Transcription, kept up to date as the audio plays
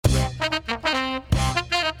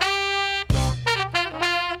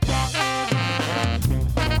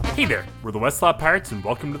Hey there, we're the Westlaw Pirates and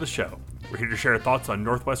welcome to the show. We're here to share our thoughts on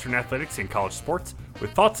Northwestern athletics and college sports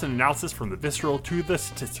with thoughts and analysis from the visceral to the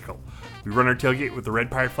statistical. We run our tailgate with the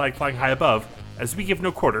red pirate flag flying high above as we give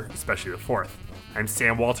no quarter, especially the fourth. I'm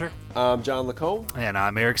Sam Walter. I'm John Lacombe. And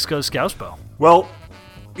I'm Eric Skoskauspo. Well,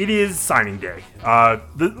 it is signing day. I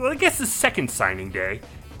guess the second signing day.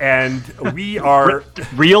 And we are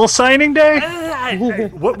real signing day.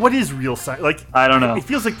 What is real signing? Like, I don't know. It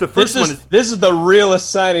feels like the first one is. This is the realest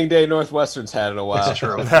signing day Northwestern's had in a while.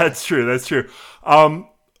 That's true. That's true.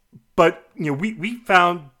 But we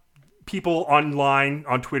found people online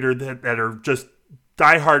on Twitter that are just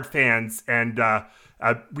diehard fans, and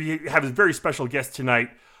we have a very special guest tonight.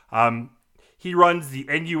 He runs the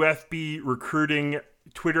NUFB recruiting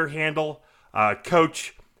Twitter handle.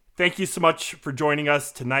 Coach, thank you so much for joining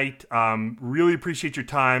us tonight. Really appreciate your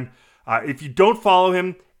time. If you don't follow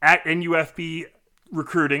him at NUFB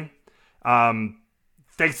Recruiting,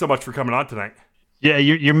 thanks so much for coming on tonight. Yeah,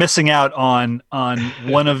 you're missing out on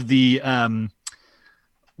one of the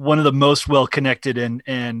most well connected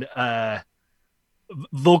and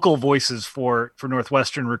vocal voices for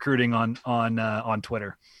Northwestern recruiting on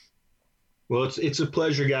Twitter. Well, it's a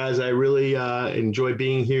pleasure, guys. I really enjoy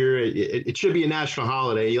being here. It should be a national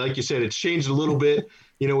holiday. Like you said, it's changed a little bit,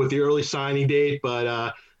 with the early signing date,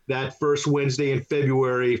 but that first Wednesday in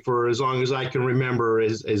February, for as long as I can remember,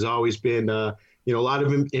 has always been, a lot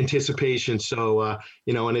of anticipation. So,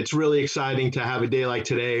 and it's really exciting to have a day like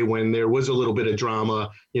today when there was a little bit of drama.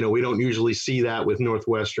 We don't usually see that with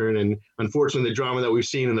Northwestern. And unfortunately, the drama that we've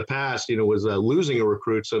seen in the past, was losing a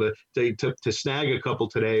recruit. So to snag a couple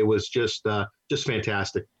today was just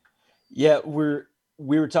fantastic. Yeah, we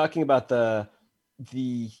were talking about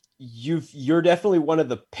you're definitely one of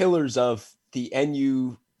the pillars of the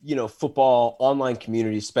NU football online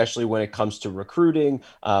community, especially when it comes to recruiting,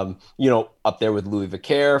 up there with Louis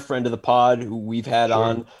Vicaire, friend of the pod, who we've had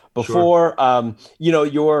on before. Sure.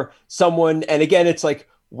 You're someone, and again, it's like,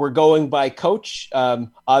 we're going by coach.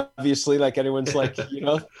 Obviously, like anyone's like,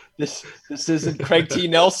 this isn't Craig T.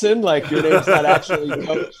 Nelson, like your name's not actually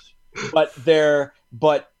coach,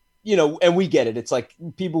 and we get it. It's like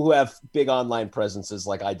people who have big online presences,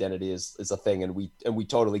 like identity is a thing. And we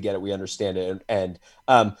totally get it. We understand it.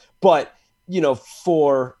 But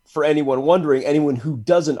for anyone wondering, anyone who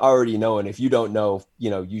doesn't already know, and if you don't know,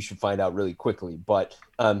 you should find out really quickly, but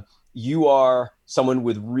you are someone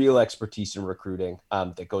with real expertise in recruiting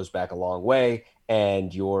that goes back a long way.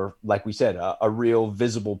 And you're, like we said, a real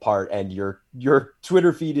visible part, and your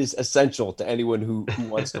Twitter feed is essential to anyone who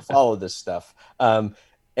wants to follow this stuff. So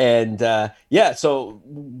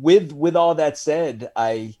with all that said,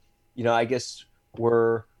 I guess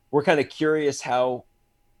we're kind of curious how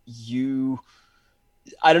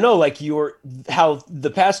how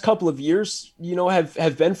the past couple of years,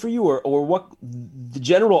 have been for you, or what the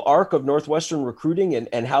general arc of Northwestern recruiting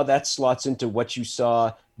and how that slots into what you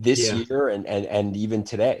saw this year and even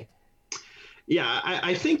today. Yeah,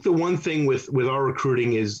 I think the one thing with our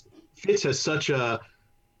recruiting is Fitz has such a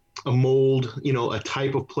mold, a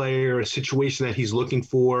type of player, a situation that he's looking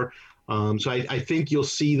for. So I think you'll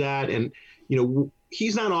see that. And,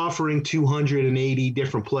 he's not offering 280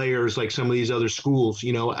 different players like some of these other schools.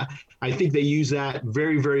 I think they use that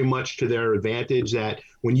very, very much to their advantage, that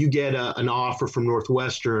when you get an offer from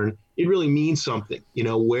Northwestern, it really means something,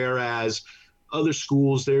 whereas other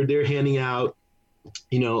schools, they're handing out,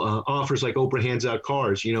 offers like Oprah hands out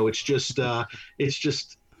cars. It's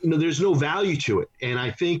just there's no value to it. And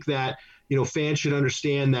I think that, fans should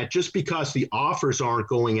understand that just because the offers aren't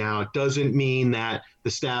going out doesn't mean that the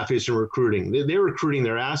staff isn't recruiting. They're recruiting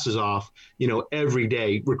their asses off, every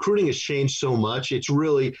day. Recruiting has changed so much. It's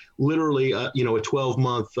really literally, a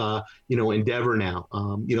 12-month, endeavor now.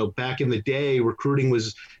 Back in the day, recruiting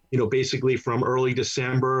was, basically from early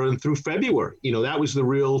December and through February. That was the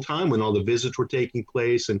real time when all the visits were taking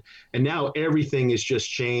place. And now everything has just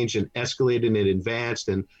changed and escalated and advanced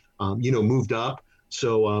and, moved up.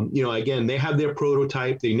 So, again, they have their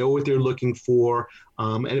prototype. They know what they're looking for.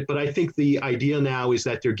 But I think the idea now is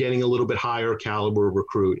that they're getting a little bit higher caliber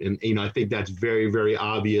recruit. And, I think that's very, very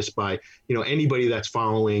obvious by, anybody that's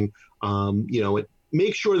following,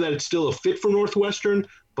 make sure that it's still a fit for Northwestern,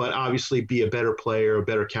 but obviously be a better player, a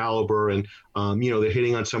better caliber. And, they're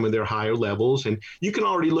hitting on some of their higher levels. And you can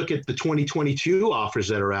already look at the 2022 offers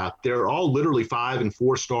that are out. They're all literally 5- and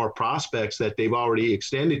 4-star prospects that they've already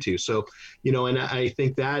extended to. So, and I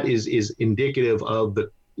think that is indicative of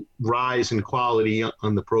the rise in quality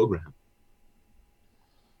on the program.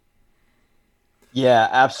 Yeah,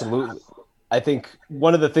 absolutely. I think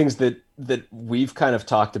one of the things that we've kind of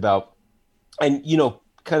talked about, and,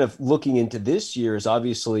 kind of looking into this year is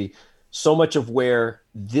obviously so much of where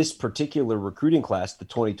this particular recruiting class, the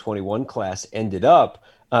 2021 class, ended up.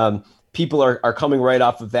 People are coming right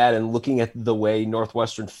off of that and looking at the way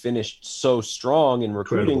Northwestern finished so strong in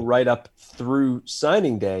recruiting right up through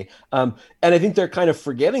signing day. And I think they're kind of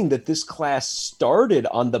forgetting that this class started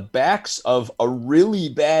on the backs of a really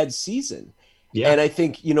bad season. Yeah. And I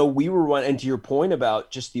think, you know, we were one, and to your point about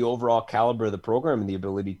just the overall caliber of the program and the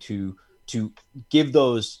ability to give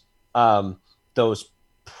those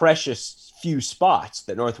precious few spots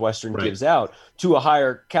that Northwestern gives out to a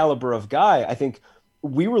higher caliber of guy. I think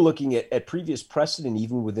we were looking at previous precedent,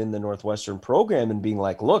 even within the Northwestern program, and being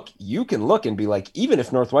like, look, you can look and be like, even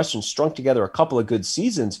if Northwestern strung together a couple of good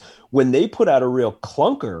seasons, when they put out a real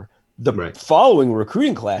clunker, the following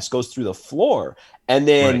recruiting class goes through the floor. And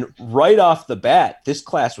then right off the bat, this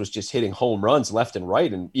class was just hitting home runs left and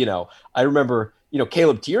right. And, you know, I remember, you know,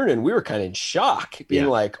 Caleb Tiernan, we were kind of in shock, being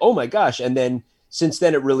like, oh my gosh. And then since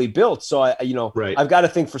then it really built. So I've got to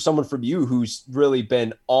think for someone from you who's really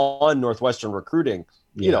been on Northwestern recruiting,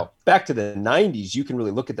 you know, back to the 90s, you can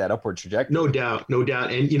really look at that upward trajectory. No doubt.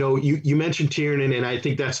 And, you know, you mentioned Tiernan, and I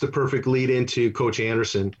think that's the perfect lead into Coach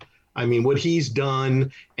Anderson. I mean, what he's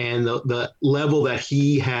done and the level that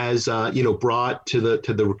he has, brought to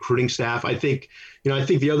the recruiting staff. I think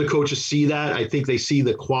the other coaches see that. I think they see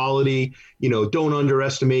the quality. You know, don't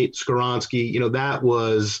underestimate Skoronski. You know, that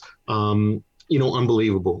was,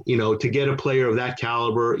 unbelievable. You know, to get a player of that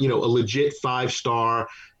caliber, you know, a legit 5-star,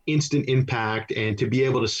 instant impact, and to be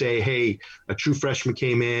able to say, hey, a true freshman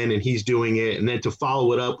came in and he's doing it, and then to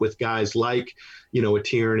follow it up with guys like, you know, a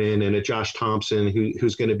Tiernan and a Josh Thompson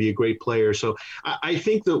who's going to be a great player. So I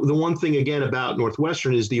think the one thing again about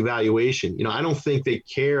Northwestern is the evaluation. You know, I don't think they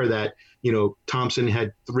care that, you know, Thompson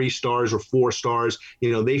had 3 stars or 4 stars.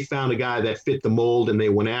 You know, they found a guy that fit the mold and they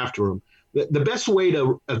went after him. The best way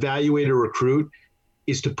to evaluate a recruit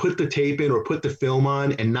is to put the tape in or put the film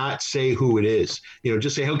on and not say who it is. You know,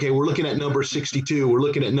 just say, okay, we're looking at number 62. We're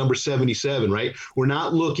looking at number 77, right? We're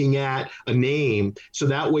not looking at a name. So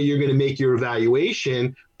that way you're going to make your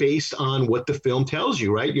evaluation based on what the film tells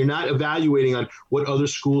you, right? You're not evaluating on what other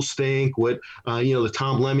schools think, what, the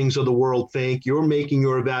Tom Lemmings of the world think. You're making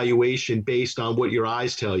your evaluation based on what your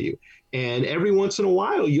eyes tell you. And every once in a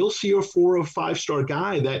while, you'll see a 4 or 5-star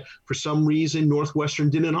guy that for some reason Northwestern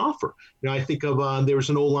didn't offer. You know, I think of there was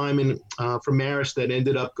an old lineman from Marist that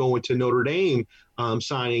ended up going to Notre Dame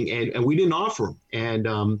signing, and we didn't offer him.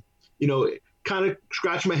 And, kind of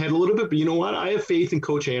scratched my head a little bit, but you know what? I have faith in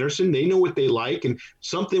Coach Anderson. They know what they like, and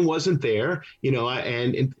something wasn't there, you know,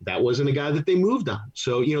 and that wasn't a guy that they moved on.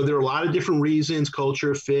 So, you know, there are a lot of different reasons,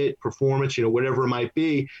 culture, fit, performance, you know, whatever it might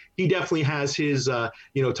be. He definitely has his,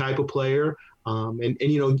 type of player. And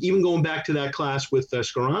even going back to that class with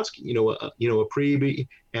Skoronski, a Preby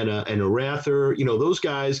and a Rather, you know, those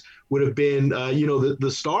guys would have been,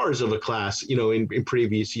 the stars of a class, you know, in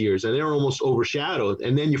previous years, and they're almost overshadowed.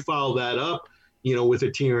 And then you follow that up, you know, with a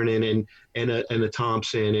Tiernan and a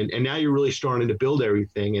Thompson, and now you're really starting to build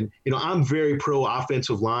everything. And, you know, I'm very pro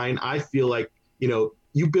offensive line. I feel like, you know,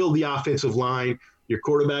 you build the offensive line, your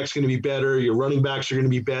quarterback's going to be better. Your running backs are going to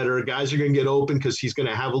be better. Guys are going to get open because he's going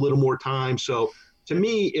to have a little more time. So to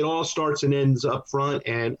me, it all starts and ends up front.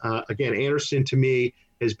 And again, Anderson to me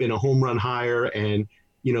has been a home run hire. And,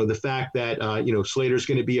 you know, the fact that, Slater's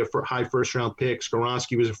going to be a high first-round pick.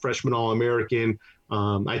 Skoronski was a freshman All-American.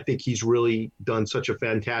 I think he's really done such a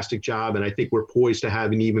fantastic job. And I think we're poised to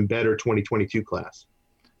have an even better 2022 class.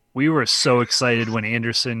 We were so excited when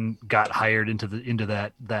Anderson got hired into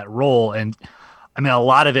that role. And I mean, a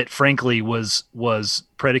lot of it, frankly, was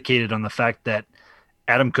predicated on the fact that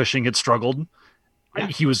Adam Cushing had struggled. Yeah.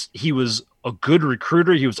 He was a good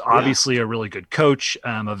recruiter. He was obviously a really good coach,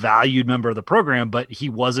 a valued member of the program, but he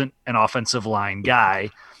wasn't an offensive line guy.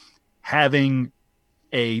 Having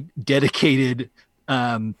a dedicated,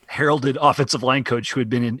 heralded offensive line coach who had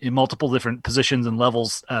been in multiple different positions and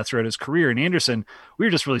levels throughout his career in Anderson, we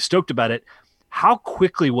were just really stoked about it. How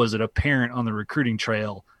quickly was it apparent on the recruiting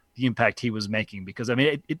trail the impact he was making? Because I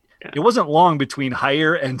mean, it wasn't long between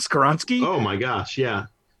Hire and Skoronski. Oh my gosh. Yeah.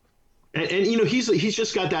 And you know, he's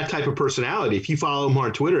just got that type of personality. If you follow him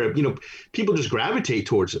on Twitter, you know, people just gravitate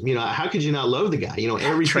towards him. You know, how could you not love the guy? You know,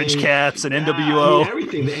 everything. Trench Cats and NWO. I mean,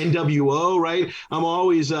 everything, the NWO, right? I'm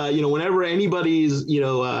always, whenever anybody's,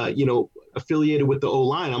 affiliated with the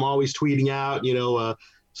O-line, I'm always tweeting out,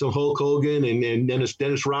 some Hulk Hogan and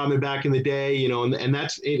Dennis Rodman back in the day, you know, and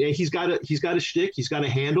that's, and he's got a shtick, he's got a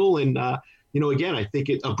handle, and again, I think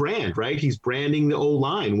it's a brand, right? He's branding the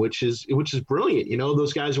O-line, which is brilliant. You know,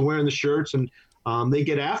 those guys are wearing the shirts, and they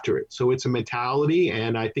get after it. So it's a mentality,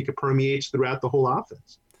 and I think it permeates throughout the whole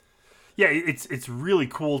offense. Yeah, it's really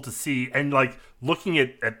cool to see, and like looking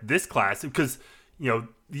at this class, because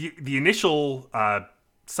the initial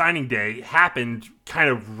signing day happened kind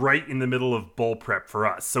of right in the middle of bowl prep for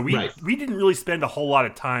us, so we didn't really spend a whole lot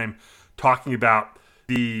of time talking about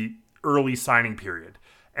the early signing period.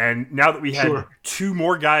 And now that we had two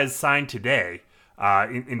more guys signed today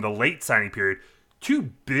in the late signing period,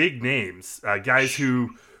 two big names, guys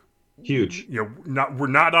who huge, were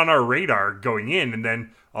not on our radar going in, and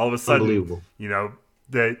then all of a sudden,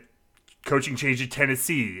 the coaching changed at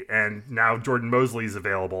Tennessee, and now Jordan Mosley is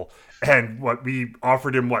available. And what we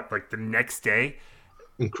offered him, like the next day,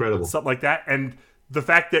 incredible, something like that. And the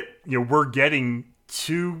fact that we're getting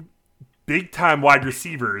two big time wide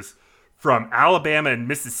receivers from Alabama and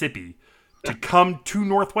Mississippi to come to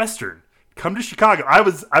Northwestern, come to Chicago.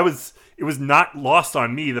 It was not lost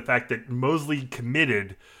on me the fact that Mosley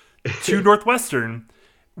committed to Northwestern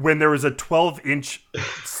when there was a 12-inch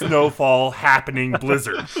snowfall happening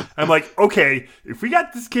blizzard. I'm like, okay, if we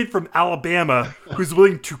got this kid from Alabama who's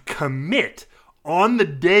willing to commit on the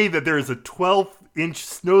day that there is a 12-inch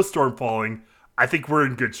snowstorm falling, I think we're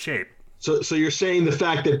in good shape. So you're saying the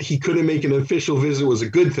fact that he couldn't make an official visit was a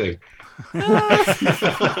good thing?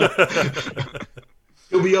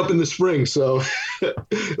 He'll be up in the spring, so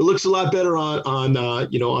it looks a lot better on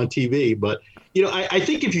TV. But I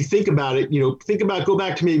think if you think about it, go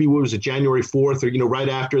back to maybe what was it, January 4th, or right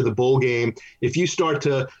after the bowl game. If you start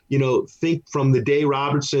to think from the day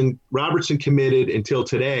Robertson committed until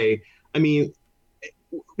today, I mean,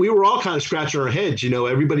 we were all kind of scratching our heads.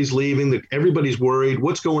 Everybody's leaving, everybody's worried.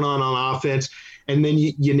 What's going on offense? And then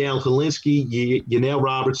you nail Hilinski, you nail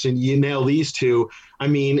Robertson, you nail these two. I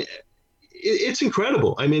mean, it's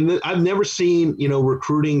incredible. I mean, I've never seen,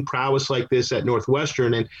 recruiting prowess like this at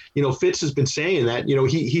Northwestern. And, Fitz has been saying that,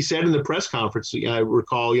 he said in the press conference, I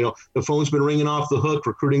recall, the phone's been ringing off the hook.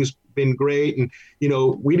 Recruiting's been great. And,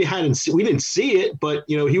 we didn't see it, but,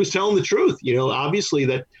 he was telling the truth, obviously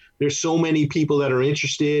that there's so many people that are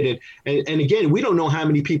interested. And again, we don't know how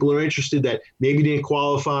many people are interested that maybe didn't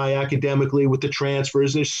qualify academically with the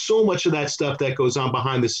transfers. There's so much of that stuff that goes on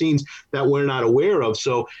behind the scenes that we're not aware of.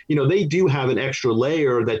 So, they do have an extra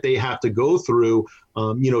layer that they have to go through,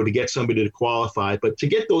 to get somebody to qualify. But to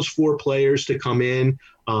get those four players to come in,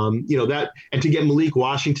 and to get Malik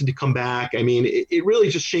Washington to come back, I mean, it really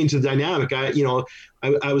just changed the dynamic.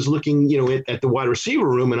 I was looking, at the wide receiver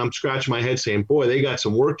room, and I'm scratching my head saying, boy, they got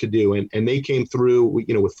some work to do. And they came through,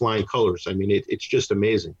 with flying colors. I mean, it's just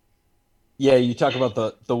amazing. Yeah, you talk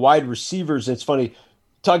about the wide receivers. It's funny,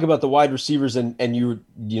 talk about the wide receivers, and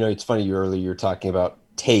it's funny, earlier you're talking about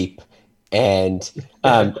tape. And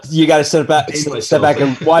you got to step back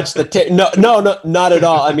and watch the tape. No, not at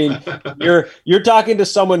all. I mean, you're talking to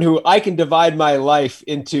someone who I can divide my life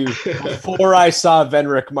into before I saw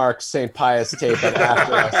Venric Marks St. Pius tape and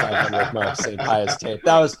after I saw Venric Marks St. Pius tape.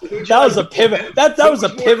 That was a pivot. That was a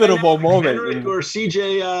pivotal moment. Venric or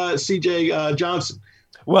CJ Johnson.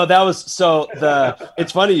 Well,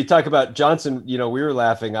 it's funny you talk about Johnson, we were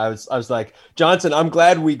laughing. I was like, Johnson, I'm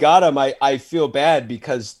glad we got him. I feel bad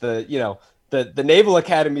because the Naval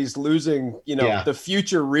Academy's losing, the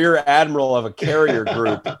future rear admiral of a carrier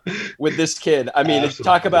group with this kid. I mean,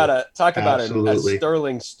 talk about a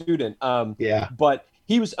sterling student. But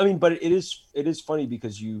he was, but it is funny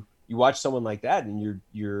because you watch someone like that and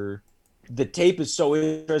the tape is so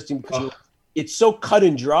interesting because it's so cut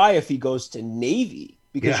and dry if he goes to Navy.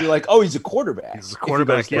 Because you're like, oh, he's a quarterback. He's a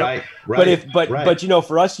quarterback, yeah. Right. But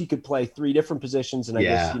for us, you could play three different positions, and I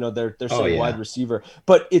guess they're saying wide receiver.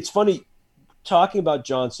 But it's funny talking about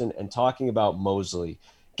Johnson and talking about Mosley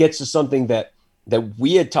gets to something that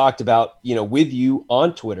we had talked about, with you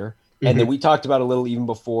on Twitter, and then we talked about a little even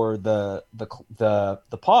before the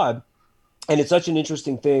pod. And it's such an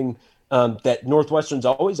interesting thing that Northwestern's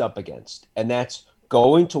always up against, and that's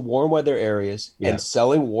going to warm weather areas and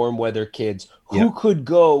selling warm weather kids who could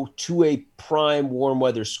go to a prime warm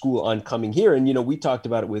weather school on coming here. And, we talked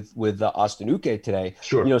about it with Austin Uke today,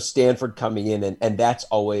 Stanford coming in and that's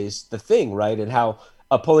always the thing, right? And how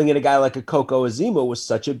pulling in a guy like a Coco Azima was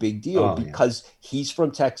such a big deal because he's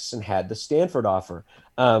from Texas and had the Stanford offer.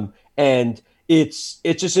 And it's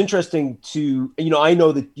just interesting to, I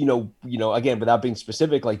know that, again, without being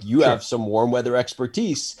specific, like you have some warm weather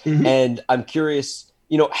expertise and I'm curious,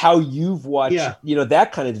 how you've watched,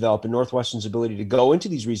 that kind of develop in Northwestern's ability to go into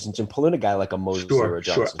these regions and pull in a guy like a Mosley or a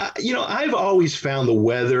Johnson. I've always found the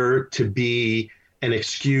weather to be an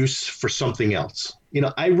excuse for something else.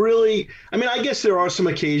 I mean, I guess there are some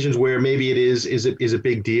occasions where maybe it is a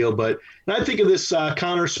big deal, but I think of this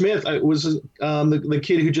Connor Smith. It was the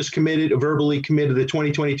kid who just verbally committed, the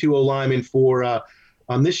 2022 O-lineman for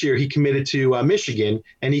this year. He committed to Michigan,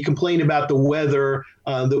 and he complained about the weather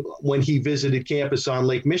when he visited campus on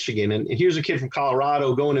Lake Michigan. And here's a kid from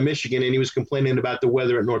Colorado going to Michigan, and he was complaining about the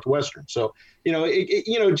weather at Northwestern. So,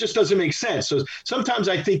 it just doesn't make sense. So sometimes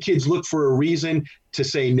I think kids look for a reason to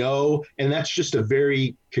say no, and that's just a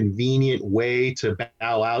very convenient way to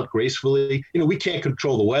bow out gracefully. We can't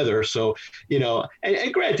control the weather. So,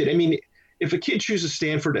 and granted, I mean, if a kid chooses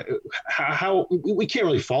Stanford, how we can't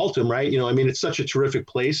really fault him, right? I mean, it's such a terrific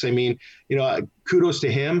place. I mean, kudos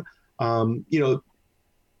to him.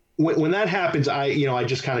 When that happens, I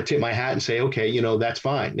just kind of tip my hat and say, okay, that's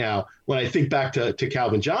fine. Now, when I think back to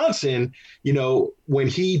Calvin Johnson, when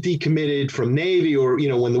he decommitted from Navy, or,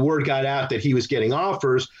 when the word got out that he was getting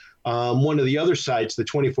offers, one of the other sites, the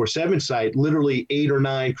 24/7 site, literally 8 or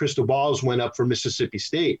 9 crystal balls went up for Mississippi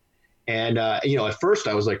State. And, at first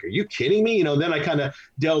I was like, are you kidding me? Then I kind of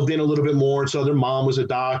delved in a little bit more. And so their mom was a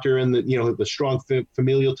doctor, and the strong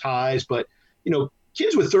familial ties. But,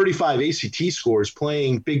 kids with 35 ACT scores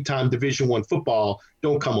playing big time Division I football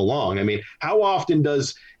don't come along. I mean, how often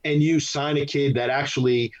does NU sign a kid that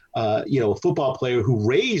actually, a football player who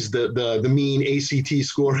raised the mean ACT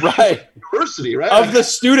score right. University, right? Of the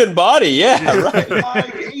student body. Yeah. Right.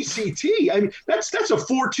 ACT. I mean, that's a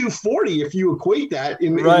 4.240 if you equate that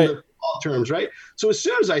in the football terms, right? So as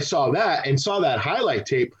soon as I saw that and saw that highlight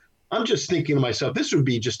tape, I'm just thinking to myself, this would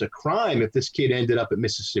be just a crime if this kid ended up at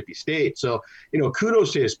Mississippi State. So,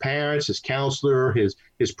 kudos to his parents, his counselor,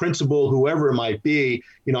 his principal, whoever it might be.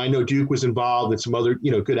 I know Duke was involved in some other,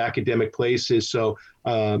 good academic places. So,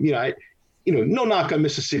 no knock on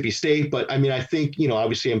Mississippi State, but I mean, I think,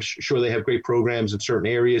 obviously I'm sure they have great programs in certain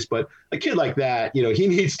areas, but a kid like that, he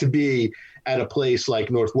needs to be at a place like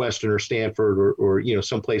Northwestern or Stanford or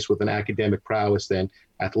someplace with an academic prowess than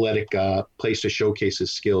athletic place to showcase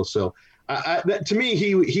his skills. So to me,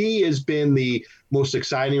 he has been the most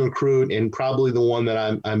exciting recruit, and probably the one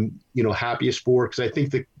that I'm happiest for, because I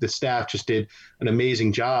think the staff just did an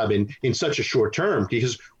amazing job in such a short term,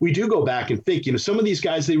 because we do go back and think, some of these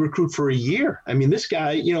guys they recruit for a year. I mean, this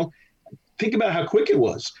guy, think about how got it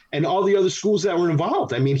was, and all the other schools that were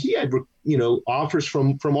involved. I mean, he had, offers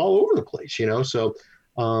from all over the place, so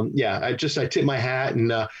I tip my hat, and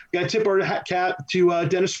got to tip our cap to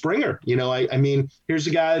Dennis Springer. I mean, here's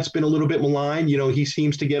a guy that's been a little bit maligned. He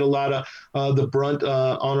seems to get a lot of the brunt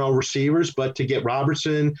on our receivers, but to get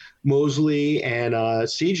Robertson, Mosley, and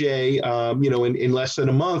CJ, in less than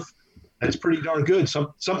a month, that's pretty darn good.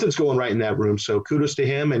 Something's going right in that room. So kudos to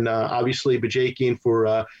him, and obviously Bajakian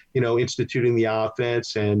for instituting the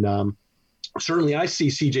offense. And certainly I see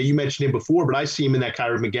CJ, you mentioned him before, but I see him in that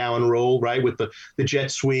Kyrie McGowan role, right, with the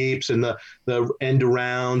jet sweeps and the end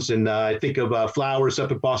arounds. And I think of Flowers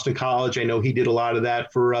up at Boston College. I know he did a lot of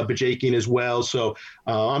that for Bajakian as well. So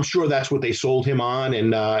I'm sure that's what they sold him on.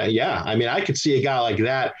 And I mean, I could see a guy like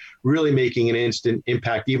that really making an instant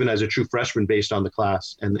impact, even as a true freshman, based on the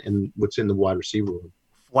class and what's in the wide receiver room.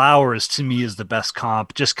 Flowers to me is the best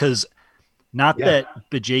comp, just because that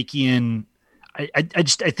Bajakian,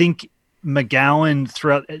 I think McGowan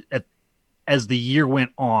throughout as the year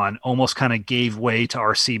went on almost kind of gave way to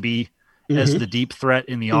RCB as the deep threat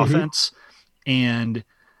in the offense. And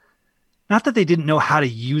not that they didn't know how to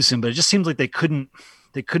use him, but it just seems like they couldn't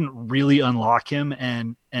really unlock him.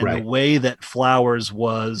 And the way that Flowers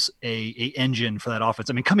was a engine for that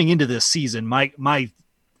offense. I mean, coming into this season, my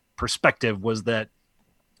perspective was that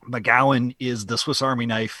McGowan is the Swiss Army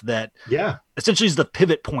knife that essentially is the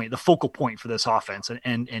pivot point, the focal point for this offense.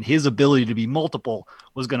 And his ability to be multiple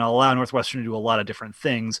was going to allow Northwestern to do a lot of different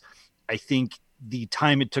things. I think the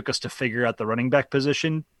time it took us to figure out the running back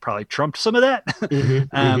position probably trumped some of that.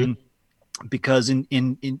 Because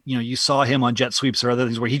in you saw him on jet sweeps or other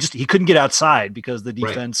things where he couldn't get outside because the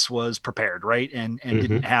defense was prepared. Right. And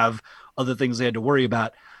didn't have other things they had to worry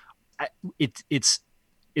about.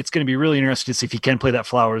 It's going to be really interesting to see if he can play that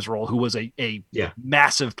Flowers role, who was a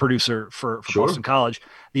massive producer for Boston College.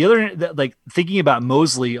 The other, thinking about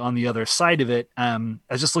Mosley on the other side of it, I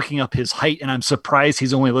was just looking up his height, and I'm surprised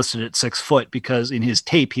he's only listed at 6 foot, because in his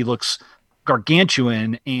tape he looks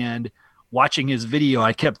gargantuan. And watching his video,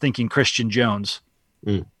 I kept thinking Christian Jones.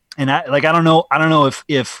 And I don't know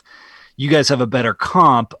if you guys have a better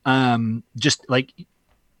comp. Just like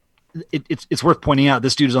it's worth pointing out,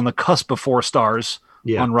 this dude is on the cusp of 4 stars.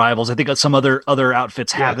 On Rivals. I think some other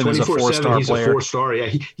outfits have him as a 4-star he's player. He's a 4-star. Yeah.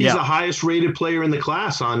 He's the highest rated player in the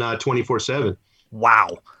class on 24/7.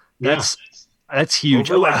 Wow. That's That's huge.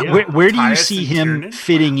 Overlap, yeah. Where do you Tyus see and him Tiernan?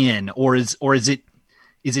 fitting in, or is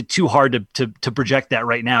it too hard to project that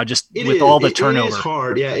right now, just It with is. all the It turnover? is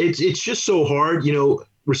hard. Yeah, it's just so hard.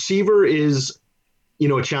 Receiver is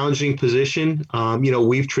a challenging position.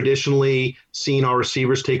 We've traditionally seen our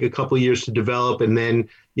receivers take a couple of years to develop and then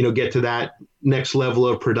get to that next level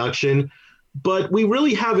of production. But we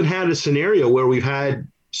really haven't had a scenario where we've had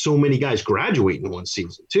so many guys graduate in one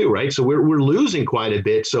season too, right? So we're losing quite a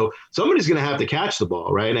bit. So somebody's going to have to catch the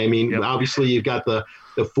ball, right? I mean, Yep. Obviously you've got the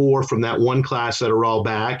four from that one class that are all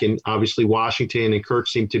back, and obviously Washington and Kirk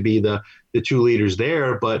seem to be the two leaders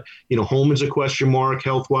there. But Holman's a question mark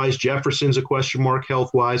health wise. Jefferson's a question mark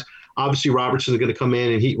health wise. Obviously Robinson's going to come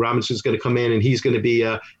in, and he's going to be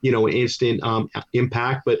an instant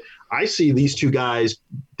impact. But I see these two guys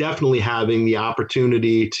definitely having the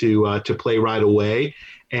opportunity to play right away.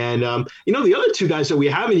 And, the other two guys that we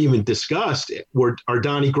haven't even discussed are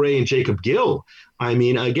Donnie Gray and Jacob Gill. I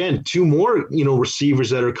mean, again, two more,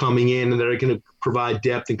 receivers that are coming in and that are going to provide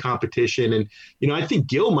depth and competition. And, I think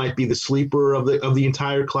Gill might be the sleeper of the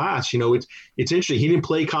entire class. It's interesting. He didn't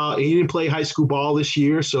play high school ball this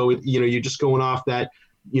year. So, you're just going off that,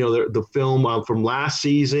 the film from last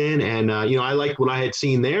season. And, I liked what I had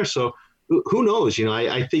seen there. So, who knows?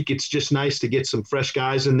 I think it's just nice to get some fresh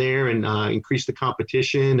guys in there and increase the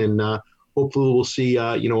competition, and hopefully we'll see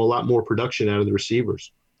a lot more production out of the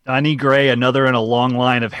receivers. Donnie Gray, another in a long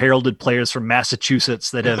line of heralded players from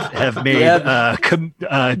Massachusetts that have made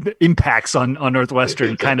impacts on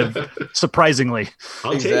Northwestern, kind of surprisingly.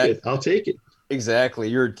 I'll take it. Exactly.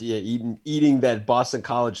 You're eating that Boston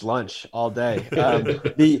College lunch all day.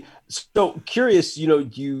 So curious,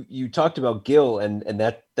 you talked about Gill,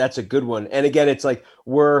 and that's a good one. And again, it's like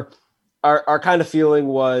our kind of feeling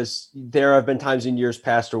was there have been times in years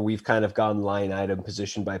past where we've kind of gone line item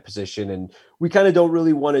position by position, and we kind of don't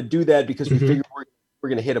really want to do that because we figure we're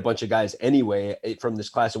going to hit a bunch of guys anyway from this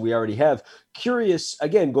class, and we already have. Curious,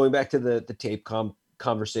 again, going back to the tape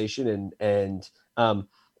conversation and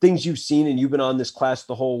things you've seen, and you've been on this class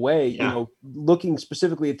the whole way, looking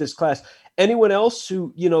specifically at this class, anyone else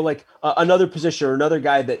who, like another position or another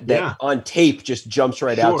guy that on tape just jumps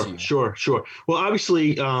right out to you? Sure. Well,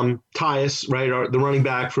 obviously, Tyus, right, the running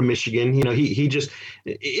back from Michigan, he just,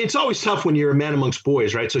 it's always tough when you're a man amongst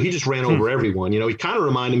boys, right? So he just ran over everyone. He kind of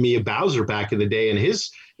reminded me of Bowser back in the day in his,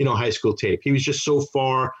 high school tape. He was just so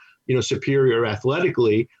far, superior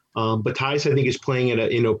athletically. But Tyus, I think, is playing at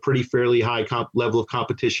a pretty fairly high level of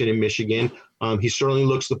competition in Michigan. He certainly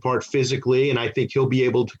looks the part physically, and I think he'll be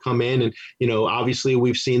able to come in. And, obviously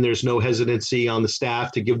we've seen there's no hesitancy on the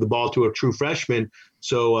staff to give the ball to a true freshman.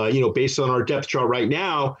 So, based on our depth chart right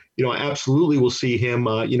now, absolutely we'll see him,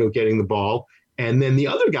 getting the ball. And then the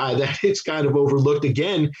other guy that it's kind of overlooked,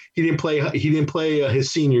 again, he didn't play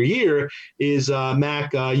his senior year, is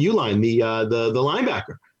Mac Uline, the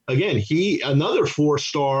linebacker. Again, another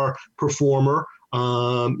 4-star performer.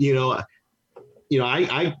 I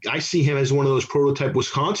see him as one of those prototype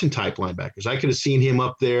Wisconsin type linebackers. I could have seen him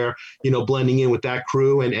up there, blending in with that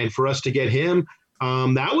crew. And for us to get him,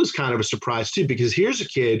 that was kind of a surprise too, because here's a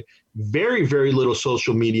kid, very, very little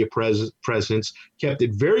social media presence, kept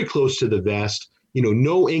it very close to the vest,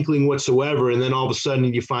 no inkling whatsoever. And then all of a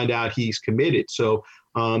sudden you find out he's committed. So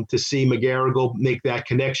to see McGarrigle make that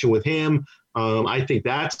connection with him, I think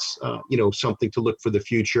that's, something to look for the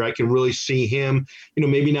future. I can really see him,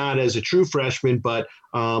 maybe not as a true freshman, but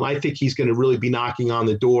I think he's going to really be knocking on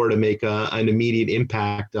the door to make an immediate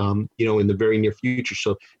impact, in the very near future.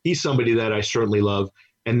 So he's somebody that I certainly love.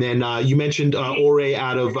 And then you mentioned Ore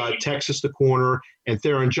out of Texas, the corner, and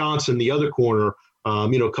Theron Johnson, the other corner.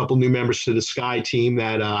 A couple new members to the Sky team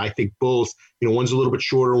that I think both, one's a little bit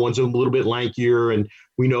shorter, one's a little bit lankier. And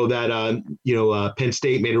we know that, Penn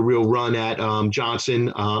State made a real run at Johnson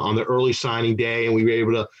on the early signing day, and we were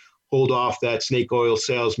able to hold off that snake oil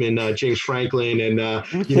salesman, James Franklin, and,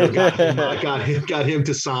 got him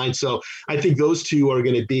to sign. So I think those two are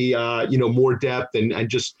going to be, more depth and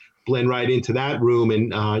just blend right into that room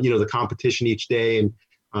and, the competition each day. And,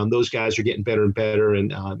 those guys are getting better and better.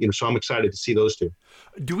 And, so I'm excited to see those two.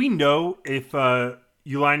 Do we know if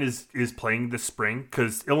Uline is playing this spring?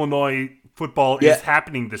 Because Illinois football is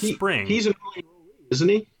happening this spring. He's an early, isn't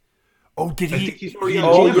he? Oh, did he?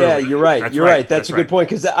 You're right. You're right. That's a good point.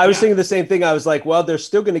 Because I was thinking the same thing. I was like, well, they're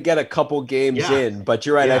still going to get a couple games in. But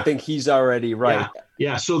you're right. I think he's already right.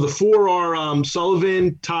 Yeah. So the four are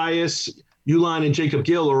Sullivan, Tyus, Uline, and Jacob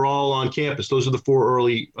Gill are all on campus. Those are the four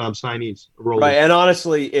early signees. Right, and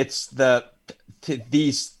honestly, it's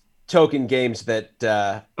these token games that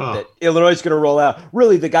that Illinois is going to roll out.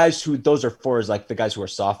 Really, the guys who those are for is like the guys who are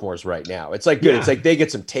sophomores right now. It's like good. Yeah. It's like they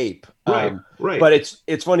get some tape. Right. But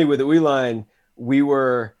it's funny with the Uline, we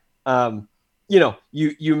were,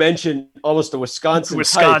 you mentioned almost a Wisconsin.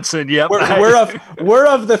 Type. Yep. We're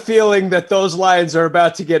of the feeling that those lines are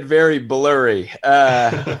about to get very blurry.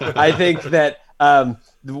 I think that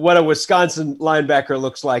what a Wisconsin linebacker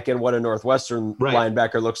looks like and what a Northwestern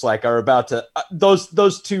linebacker looks like are about to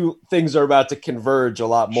those two things are about to converge a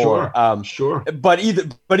lot more. Sure. But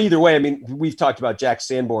either way, I mean, we've talked about Jack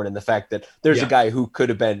Sanborn and the fact that there's a guy who could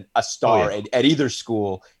have been a star at either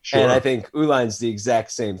school. Sure. And I think Uline's the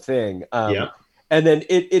exact same thing. And then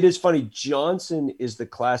it is funny. Johnson is the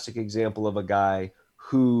classic example of a guy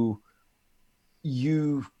who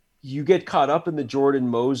you get caught up in the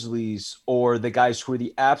Jordan Mosleys or the guys who are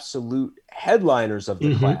the absolute headliners of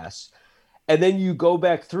the class. And then you go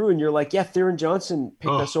back through and you're like, Theron Johnson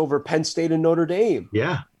picked us over Penn State and Notre Dame.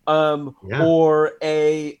 Or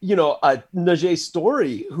a Najee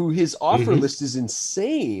Story, who his offer list is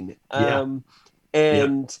insane. And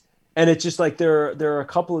it's just like there are a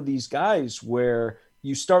couple of these guys where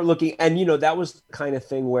you start looking, and that was the kind of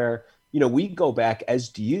thing where we go back, as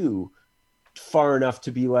do you, far enough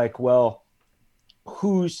to be like, well,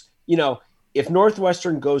 who's if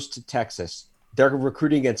Northwestern goes to Texas, they're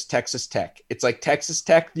recruiting against Texas Tech. It's like Texas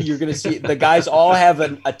Tech, you're going to see the guys all have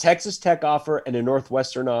a Texas Tech offer and a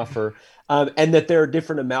Northwestern offer. And that there are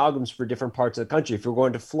different amalgams for different parts of the country. If you're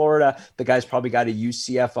going to Florida, the guy's probably got a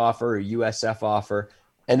UCF offer or a USF offer.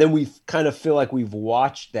 And then we kind of feel like we've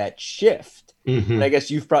watched that shift. And I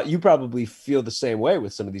guess you probably feel the same way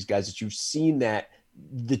with some of these guys, that you've seen that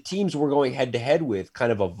the teams we're going head to head with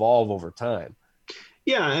kind of evolve over time.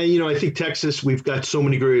 Yeah. I think Texas, we've got so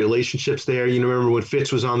many great relationships there. Remember when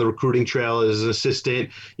Fitz was on the recruiting trail as an assistant,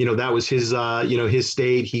 that was his, his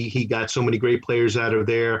state. He got so many great players out of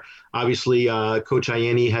there. Obviously, Coach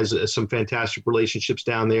Ianni has some fantastic relationships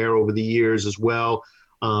down there over the years as well.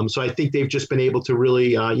 So I think they've just been able to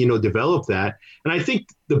really, develop that. And I think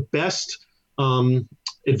the best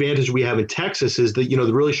advantage we have in Texas is that,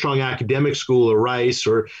 the really strong academic school or Rice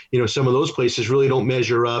or, some of those places really don't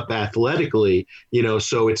measure up athletically,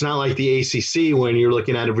 so it's not like the ACC when you're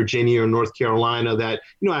looking at a Virginia or North Carolina that,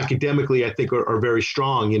 academically I think are very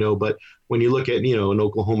strong, but when you look at, an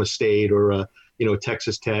Oklahoma State or,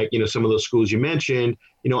 Texas Tech, some of those schools you mentioned,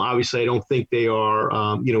 obviously I don't think they are,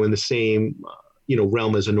 in the same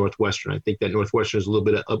realm as a Northwestern. I think that Northwestern is a little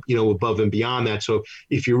bit, above and beyond that. So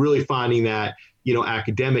if you're really finding that,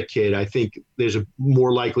 academic kid, I think there's a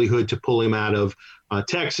more likelihood to pull him out of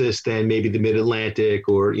Texas than maybe the Mid-Atlantic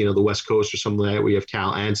or, the West Coast or something like that where you have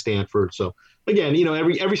Cal and Stanford. So again,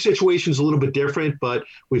 every situation is a little bit different, but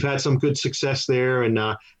we've had some good success there. And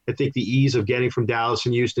I think the ease of getting from Dallas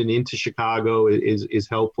and Houston into Chicago is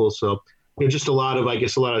helpful. So, just a lot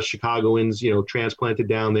of Chicagoans, transplanted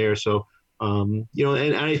down there. So, and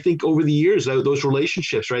I think over the years, those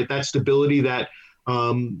relationships, right, that stability that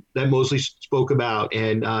Mosley spoke about,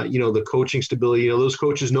 and the coaching stability, those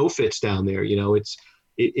coaches know Fitz down there.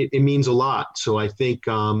 It means a lot. So I think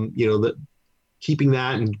that keeping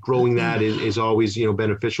that and growing that is always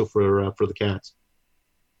beneficial for the Cats.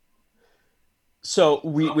 So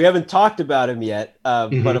we haven't talked about him yet,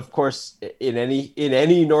 but of course in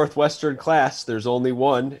any Northwestern class there's only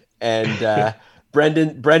one, and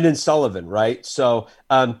Brendan Sullivan, right? So,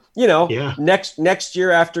 next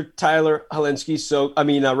year after Ryan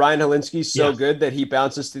Helinski's so good that he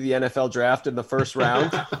bounces to the NFL draft in the first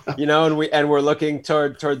round, and we're looking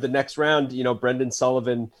toward the next round. Brendan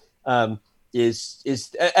Sullivan is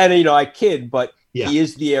I kid, but he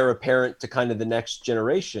is the heir apparent to kind of the next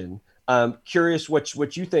generation. Curious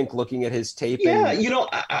what you think looking at his tape.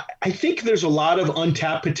 I think there's a lot of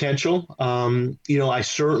untapped potential. I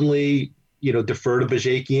certainly defer to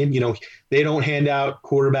Bajakian. They don't hand out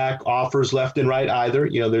quarterback offers left and right either.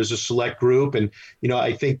 There's a select group. And,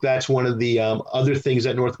 I think that's one of the other things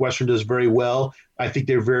that Northwestern does very well. I think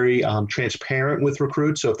they're very transparent with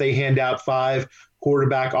recruits. So if they hand out 5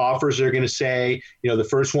 quarterback offers, they're going to say, the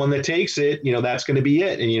first one that takes it, that's going to be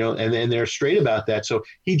it. And, and then they're straight about that. So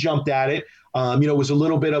he jumped at it. It was a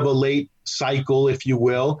little bit of a late cycle, if you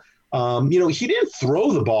will. He didn't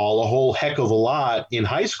throw the ball a whole heck of a lot in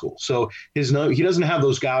high school. So he doesn't have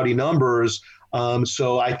those gaudy numbers.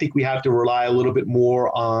 So I think we have to rely a little bit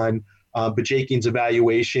more on Bajakian's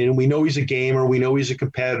evaluation. We know he's a gamer. We know he's a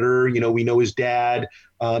competitor. We know his dad,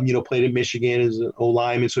 played at Michigan as an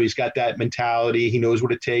O-lineman. So he's got that mentality. He knows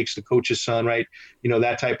what it takes to coach his son, right?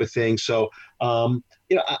 That type of thing. So,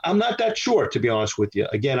 I'm not that sure, to be honest with you.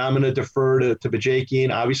 Again, I'm going to defer to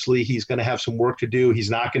Bajakian. Obviously, he's going to have some work to do. He's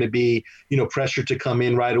not going to be, pressured to come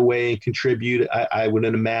in right away and contribute, I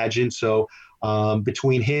wouldn't imagine. So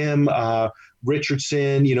between him,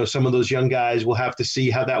 Richardson, some of those young guys, we'll have to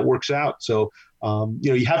see how that works out. So,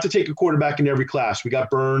 you have to take a quarterback in every class. We got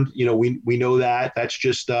burned. We know that. That's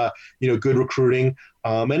just, good recruiting.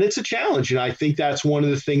 And it's a challenge. And I think that's one of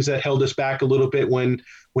the things that held us back a little bit when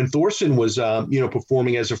Thorson was,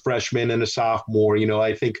 performing as a freshman and a sophomore.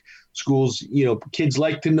 I think schools, kids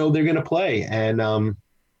like to know they're going to play. And,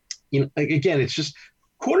 again, it's just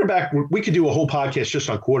quarterback. We could do a whole podcast just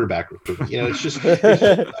on quarterback recruiting. It's just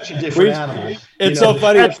such a different animal. It's so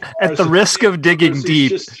funny. At the risk of digging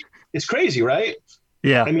deep. It's crazy, right?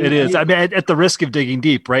 Yeah, it is. I mean, at the risk of digging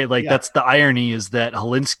deep, right? Like that's the irony is that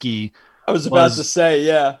Hilinski I was about to say,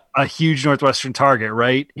 a huge Northwestern target,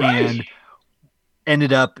 right? And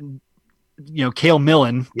ended up, Cale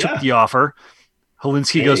Millen took the offer.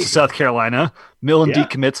 Hilinski goes to South Carolina. Millen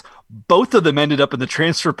decommits. Both of them ended up in the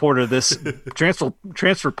transfer portal this offseason,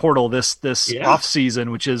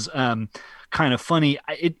 which is kind of funny.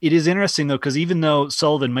 It is interesting though, because even though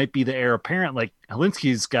Sullivan might be the heir apparent, like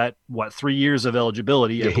Hilinski's got 3 years of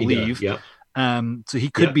eligibility, I believe. So he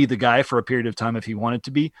could be the guy for a period of time if he wanted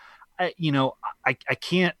to be. I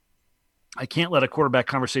can't let a quarterback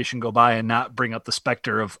conversation go by and not bring up the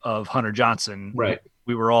specter of Hunter Johnson. Right.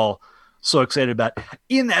 We were all so excited about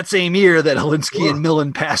in that same year that Hilinski and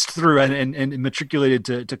Millen passed through and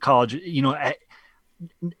matriculated to college.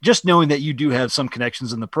 Just knowing that you do have some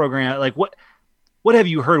connections in the program, like what have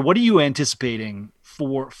you heard? What are you anticipating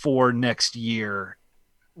for next year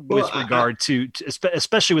with regard to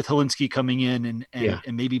especially with Hilinski coming in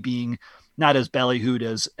and maybe being not as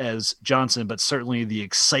ballyhooed as Johnson, but certainly the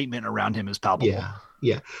excitement around him is palpable.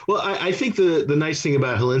 Yeah. Well, I think the nice thing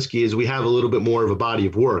about Hilinski is we have a little bit more of a body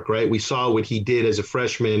of work, right? We saw what he did as a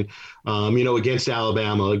freshman, against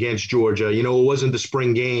Alabama, against Georgia. It wasn't the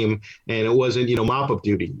spring game and it wasn't, mop-up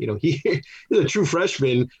duty. He was a true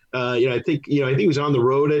freshman. I think he was on the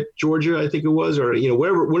road at Georgia, I think it was, or,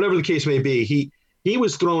 whatever the case may be. He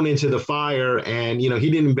was thrown into the fire and, he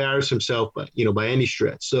didn't embarrass himself, by any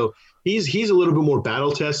stretch. So he's a little bit more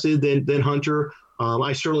battle tested than Hunter.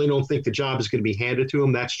 I certainly don't think the job is going to be handed to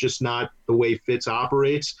him. That's just not the way Fitz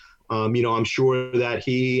operates. I'm sure that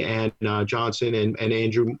he and Johnson and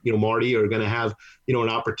Andrew, Marty are going to have, an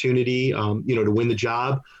opportunity, to win the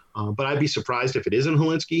job. But I'd be surprised if it isn't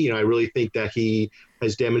Hilinski. I really think that he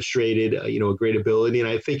has demonstrated, a great ability. And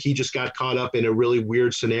I think he just got caught up in a really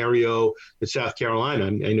weird scenario in South Carolina. I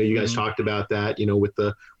know you guys talked about that,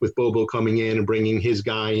 with Bobo coming in and bringing his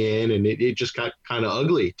guy in, and it just got kind of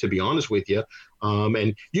ugly, to be honest with you.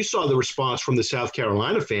 And you saw the response from the South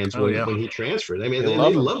Carolina fans when he transferred. I mean, they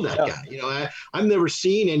love that guy. I've never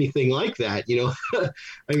seen anything like that.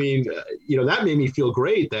 I mean, that made me feel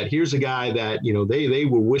great that here's a guy that, they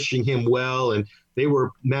were wishing him well and they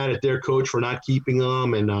were mad at their coach for not keeping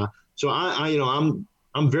him. And so I'm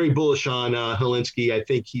very bullish on Hilinski. I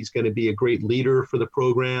think he's going to be a great leader for the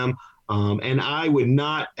program. And I would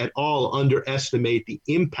not at all underestimate the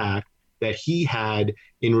impact that he had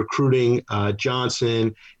in recruiting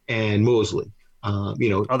Johnson and Mosley.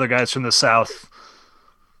 Other guys from the South.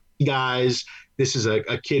 This is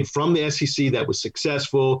a kid from the SEC that was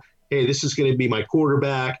successful. Hey, this is going to be my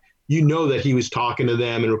quarterback. That he was talking to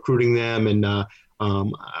them and recruiting them. And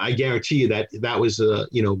I guarantee you that was,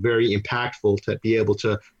 very impactful to be able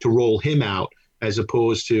to roll him out as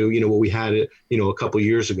opposed to, what we had, a couple of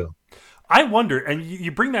years ago. I wonder, and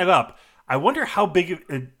you bring that up, I wonder how big of,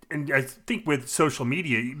 and I think with social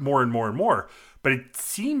media more and more and more, but it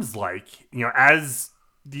seems like, as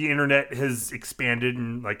the internet has expanded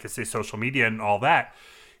and like I say, social media and all that,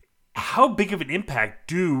 how big of an impact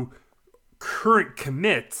do current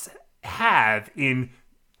commits have in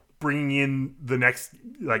bringing in the next,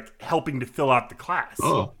 like helping to fill out the class?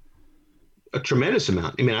 Oh, a tremendous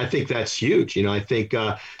amount. I mean, I think that's huge. I think,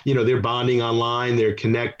 they're bonding online, they're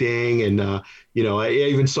connecting. And, I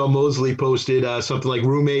even saw Mosley posted something like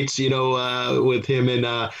roommates, with him and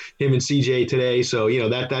CJ today. So,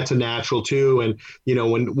 that's a natural too. And,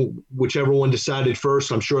 when whichever one decided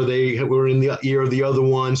first, I'm sure they were in the ear of the other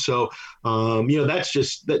one. So, that's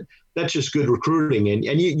just good recruiting. And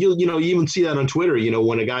you even see that on Twitter,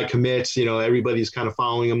 when a guy commits, everybody's kind of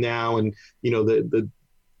following him now. And, the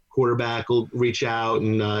quarterback will reach out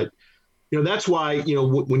and, that's why,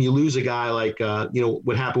 when you lose a guy like,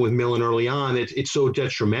 what happened with Millen early on, it's so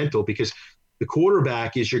detrimental because the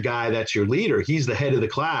quarterback is your guy that's your leader. He's the head of the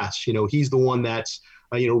class. He's the one that's,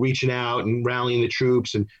 reaching out and rallying the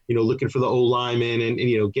troops and, looking for the O-linemen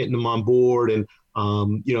and getting them on board. And,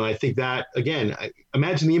 I think that, again,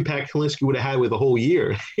 imagine the impact Hilinski would have had with a whole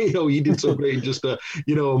year. He did so great in just a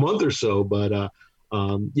month or so. But,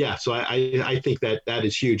 so I think that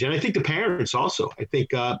is huge. And I think the parents also, I think,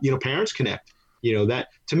 parents connect, that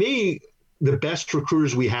to me, the best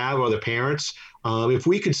recruiters we have are the parents. If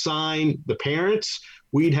we could sign the parents,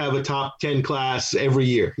 we'd have a top 10 class every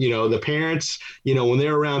year. The parents, when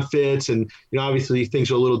they're around Fitz, and, obviously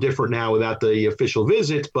things are a little different now without the official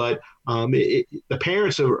visits, but the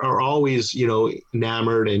parents are always,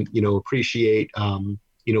 enamored and, appreciate,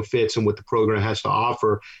 Fitz and what the program has to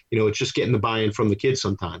offer. It's just getting the buy-in from the kids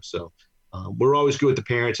sometimes. So we're always good with the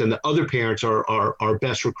parents, and the other parents are our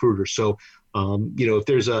best recruiters. So, if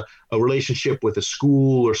there's a relationship with a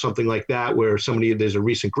school or something like that, where there's a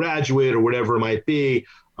recent graduate or whatever it might be,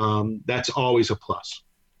 that's always a plus.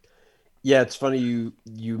 Yeah, it's funny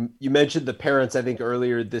you mentioned the parents. I think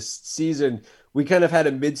earlier this season we kind of had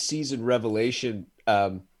a mid-season revelation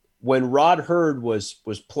when Rod Hurd was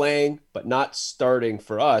playing but not starting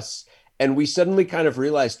for us, and we suddenly kind of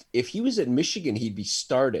realized if he was at Michigan, he'd be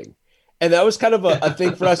starting. And that was kind of a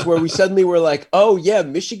thing for us where we suddenly were like, oh, yeah,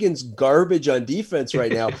 Michigan's garbage on defense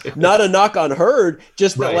right now. Not a knock on Hurd,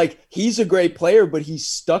 just that, like, he's a great player, but he's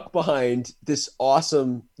stuck behind this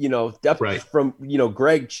awesome, depth from,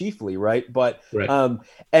 Greg chiefly, right? But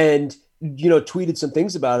and tweeted some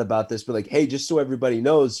things about this, but like, hey, just so everybody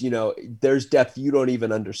knows, there's depth. You don't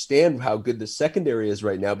even understand how good the secondary is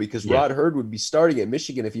right now because Rod Hurd would be starting at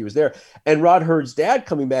Michigan if he was there. And Rod Hurd's dad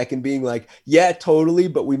coming back and being like, yeah, totally.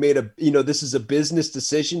 But we made this is a business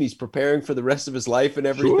decision. He's preparing for the rest of his life and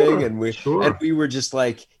everything. And we were just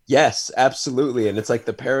like, yes, absolutely. And it's like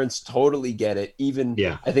the parents totally get it. Even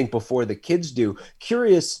I think before the kids do.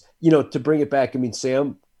 Curious, to bring it back. I mean,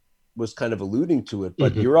 Sam was kind of alluding to it,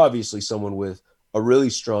 but you're obviously someone with a really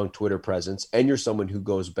strong Twitter presence, and you're someone who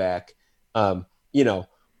goes back,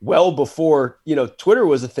 well before, Twitter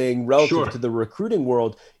was a thing relative to the recruiting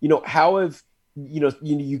world. How have,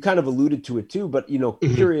 you kind of alluded to it too, but,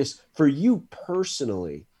 curious for you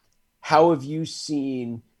personally, how have you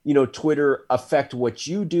seen, Twitter affect what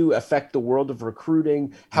you do, affect the world of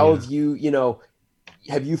recruiting? How have you,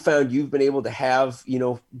 have you found you've been able to have,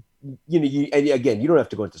 and again, you don't have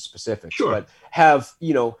to go into specifics, but have,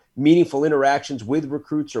 meaningful interactions with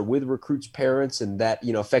recruits or with recruits' parents, and that,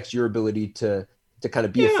 affects your ability to kind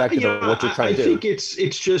of be effective on what you're trying to do. I think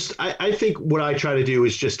it's just, I think what I try to do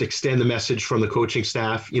is just extend the message from the coaching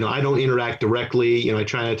staff. I don't interact directly, I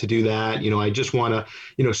try not to do that. I just want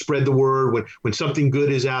to, spread the word when something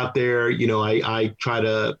good is out there. I try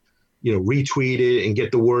to, retweet it and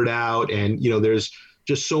get the word out. And, there's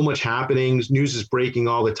just so much happening. News is breaking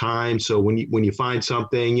all the time. So when you find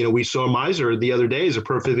something, we saw Miser the other day is a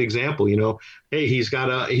perfect example. Hey, he's got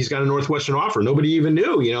a Northwestern offer. Nobody even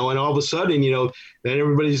knew, and all of a sudden, then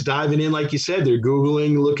everybody's diving in, like you said, they're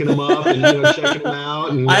Googling, looking them up, and checking them out.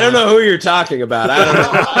 And I don't know who you're talking about.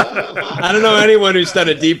 I don't know anyone who's done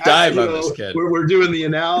a deep dive on this kid. We're doing the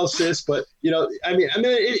analysis, but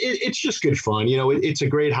it's just good fun. It's a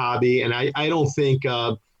great hobby, and I don't think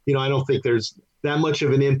I don't think there's that much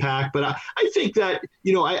of an impact, but I think that,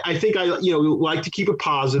 I think I like to keep it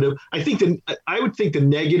positive. I would think the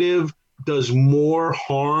negative does more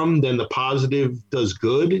harm than the positive does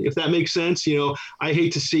good, if that makes sense. I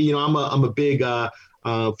hate to see, I'm a big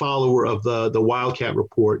follower of the Wildcat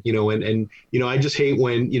Report, and I just hate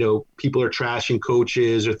when, people are trashing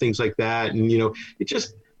coaches or things like that. And, it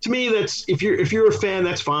just, to me, that's, if you're a fan,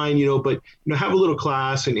 that's fine, but, have a little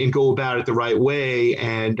class and go about it the right way.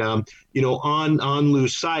 And, on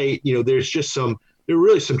Lou's site, there's there are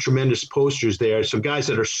really some tremendous posters there. Some guys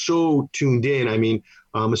that are so tuned in. I mean,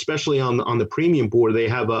 especially on the premium board, they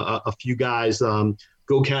have a few guys,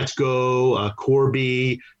 Go Cats Go,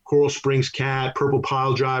 Corby, Coral Springs Cat, Purple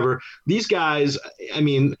Pile Driver. These guys, I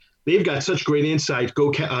mean, they've got such great insight.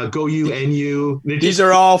 Go you, NU. These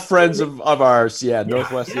are all friends of ours. Yeah,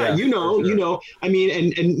 Northwest. Yeah, sure. I mean,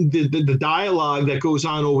 and the dialogue that goes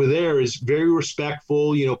on over there is very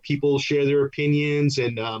respectful. People share their opinions,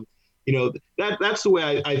 and that's the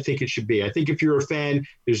way I think it should be. I think if you're a fan,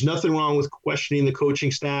 there's nothing wrong with questioning the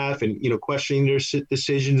coaching staff and questioning their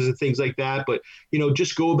decisions and things like that. But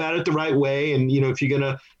just go about it the right way. And if you're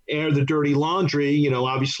gonna air the dirty laundry,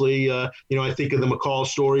 obviously, I think of the McCall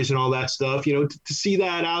stories and all that stuff, to see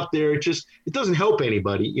that out there, it doesn't help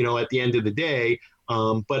anybody, at the end of the day.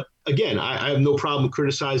 But again, I have no problem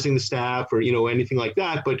criticizing the staff or, anything like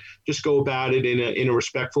that, but just go about it in a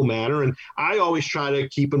respectful manner. And I always try to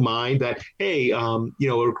keep in mind that, hey, a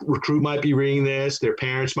recruit might be reading this, their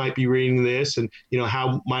parents might be reading this, and,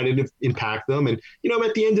 how might it impact them? And,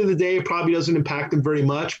 at the end of the day, it probably doesn't impact them very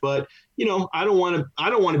much, but, I don't want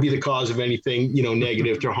to be the cause of anything,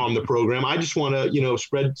 negative to harm the program. I just want to,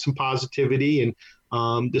 spread some positivity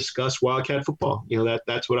and discuss Wildcat football.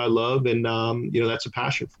 That's what I love. And, that's a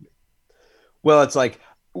passion for me. Well, it's like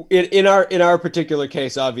in our particular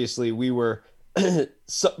case, obviously we were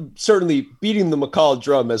certainly beating the McCall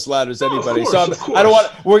drum as loud as anybody. Course, so I don't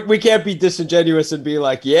want, we can't be disingenuous and be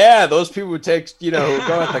like, yeah, those people who take, who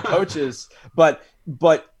go at the coaches, but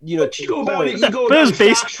you go about it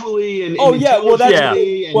factually and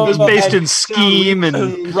it was based in scheme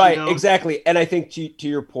and right, exactly. And I think to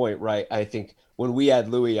your point, right, I think when we had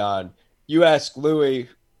Louis on, you ask Louis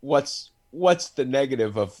what's the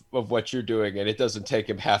negative of what you're doing, and it doesn't take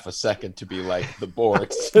him half a second to be like the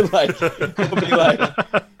boards. Like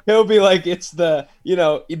he'll be like it's the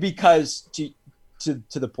because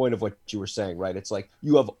to the point of what you were saying, right? It's like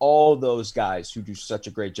you have all those guys who do such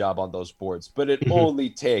a great job on those boards, but it only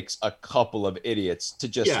takes a couple of idiots to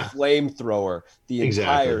just flamethrower the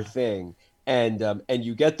entire thing, and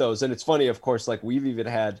you get those. And it's funny, of course, like we've even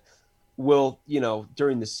had,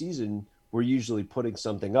 during the season, we're usually putting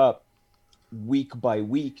something up week by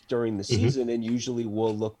week during the season, and usually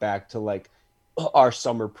we'll look back to like our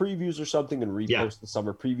summer previews or something and repost the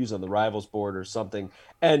summer previews on the Rivals board or something.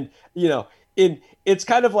 And it's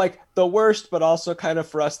kind of like the worst, but also kind of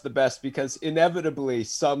for us the best, because inevitably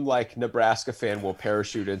some like Nebraska fan will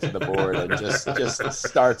parachute into the board and just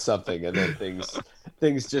start something, and then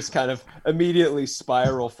things just kind of immediately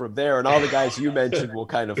spiral from there, and all the guys you mentioned will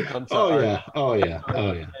kind of come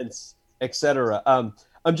to etc.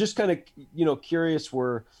 I'm just kind of curious.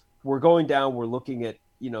 We're going down. We're looking at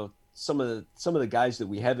some of the guys that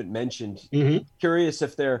we haven't mentioned. Curious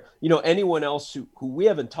if they're anyone else who we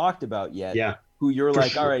haven't talked about yet. Yeah. Who you're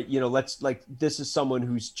like, sure. All right, let's like, this is someone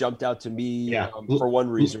who's jumped out to me for one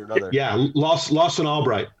reason or another. Yeah, Lawson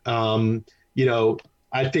Albright.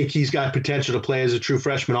 I think he's got potential to play as a true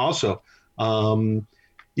freshman also.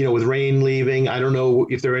 With Rain leaving, I don't know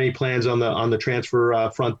if there are any plans on the transfer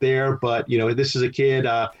front there, but this is a kid,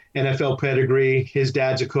 NFL pedigree. His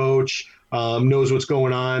dad's a coach, knows what's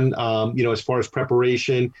going on. As far as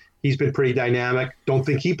preparation, he's been pretty dynamic. Don't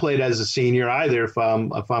think he played as a senior either, if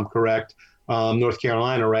I'm correct. North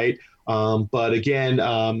Carolina, right? But again,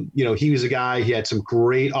 he was a guy. He had some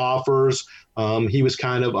great offers. He was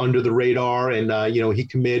kind of under the radar, and he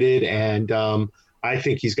committed, and I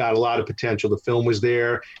think he's got a lot of potential. The film was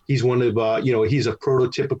there. He's one of, he's a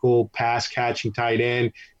prototypical pass catching tight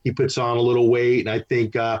end. He puts on a little weight, and I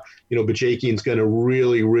think, Bajakian's going to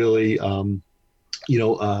really, really,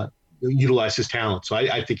 utilize his talent. So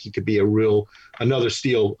I think he could be another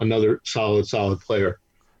steal, another solid player.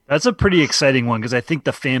 That's a pretty exciting one, because I think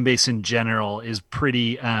the fan base in general is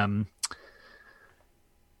pretty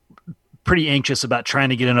anxious about trying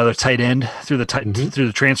to get another tight end through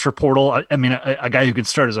the transfer portal. I mean, a guy who can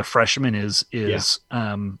start as a freshman is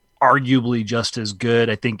arguably just as good.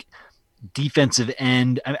 I think defensive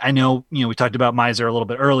end. I know we talked about Miser a little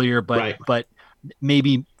bit earlier, but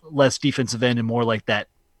maybe less defensive end and more like that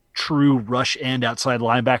true rush end outside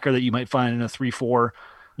linebacker that you might find in a 3-4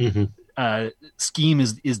 scheme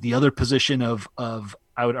is the other position of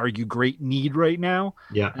I would argue great need right now.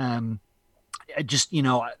 Yeah. I just,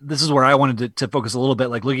 this is where I wanted to focus a little bit,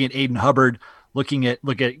 like looking at Aiden Hubbard, looking at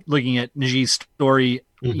Najee Story,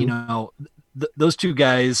 those two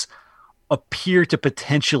guys appear to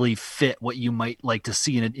potentially fit what you might like to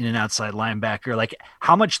see in an outside linebacker. Like,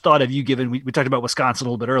 how much thought have you given? We talked about Wisconsin a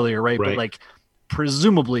little bit earlier, right? But like,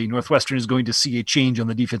 presumably Northwestern is going to see a change on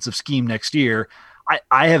the defensive scheme next year.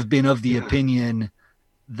 I have been of the opinion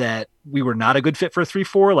that we were not a good fit for a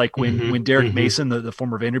 3-4. Like when Derek Mason, the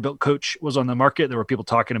former Vanderbilt coach, was on the market, there were people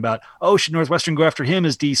talking about, should Northwestern go after him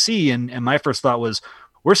as DC? And my first thought was,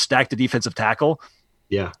 we're stacked at defensive tackle.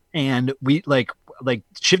 Yeah. And we like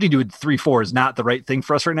shifting to a 3-4 is not the right thing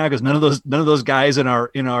for us right now, because none of those guys in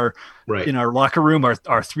our locker room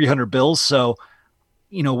are 300 bills. So,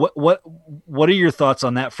 what are your thoughts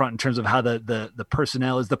on that front in terms of how the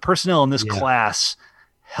personnel in this class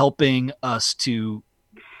helping us to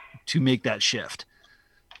make that shift?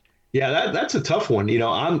 Yeah, that's a tough one.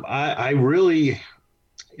 I really, I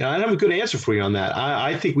don't have a good answer for you on that.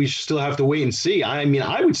 I think we still have to wait and see. I mean,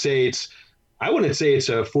 I wouldn't say it's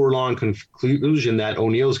a foregone conclusion that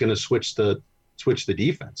O'Neill's going to switch the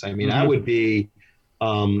defense. I mean, that would be,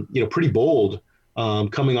 pretty bold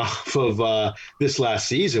coming off of this last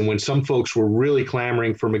season when some folks were really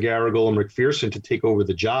clamoring for McGarrigle and McPherson to take over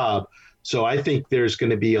the job. So I think there's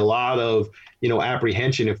going to be a lot of,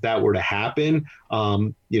 apprehension if that were to happen.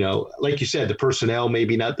 Like you said, the personnel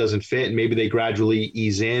maybe doesn't fit, and maybe they gradually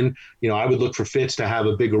ease in. I would look for Fitz to have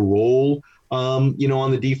a bigger role, on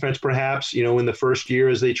the defense, perhaps, in the first year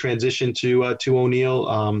as they transition to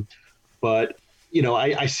O'Neill. But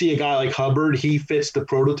I see a guy like Hubbard. He fits the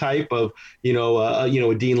prototype of,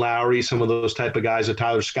 a Dean Lowry, some of those type of guys, a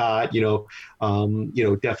Tyler Scott,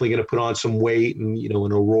 definitely going to put on some weight, and,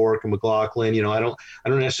 an O'Rourke and McLaughlin. I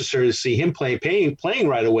don't necessarily see him playing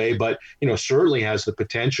right away, but, certainly has the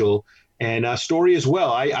potential. And Story as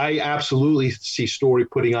well. I absolutely see Story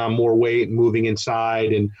putting on more weight and moving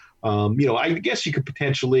inside. And, I guess you could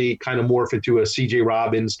potentially kind of morph into a CJ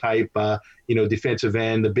Robbins type, defensive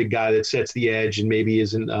end, the big guy that sets the edge and maybe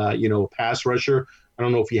isn't, a pass rusher. I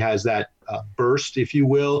don't know if he has that burst, if you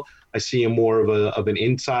will. I see him more of an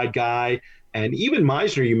inside guy. And even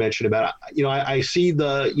Meisner, you mentioned about, I see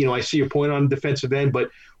I see your point on defensive end,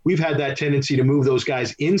 but we've had that tendency to move those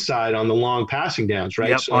guys inside on the long passing downs, right?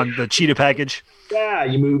 Yep, so, on the cheetah package. Yeah,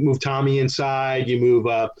 you move Tommy inside, you move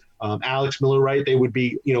Alex Miller, right? They would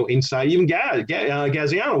be, inside. Even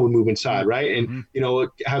Gaziano would move inside, right? And,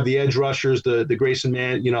 have the edge rushers, the Grayson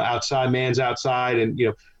man, outside, man's outside. And,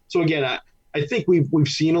 so again, I think we've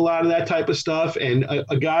seen a lot of that type of stuff. And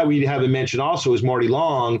a guy we haven't mentioned also is Marty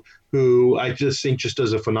Long, who I just think just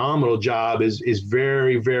does a phenomenal job, is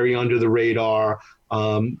very, very under the radar,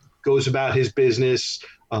 goes about his business,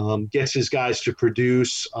 gets his guys to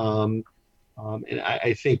produce. And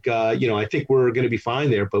I think, I think we're going to be fine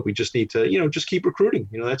there, but we just need to, just keep recruiting.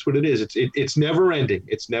 That's what it is. It's never ending.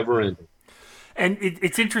 It's never ending. And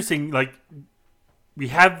it's interesting. Like, we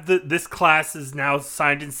have this class is now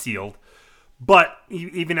signed and sealed, but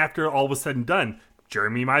even after all was said and done,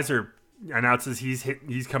 Jeremy Meisner announces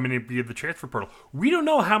he's coming in via the transfer portal. We don't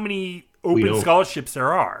know how many open scholarships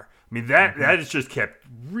there are. I mean, that is just kept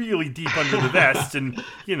really deep under the vest. And,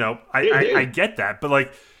 I get that. But,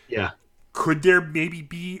 like, yeah. Could there maybe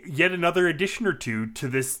be yet another addition or two to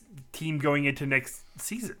this team going into next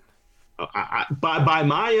season? By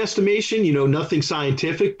my estimation, nothing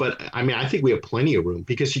scientific, but I think we have plenty of room,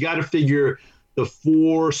 because you got to figure the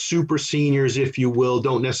 4 super seniors, if you will,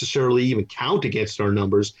 don't necessarily even count against our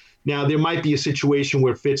numbers. Now, there might be a situation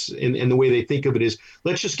where Fitz, and the way they think of it is,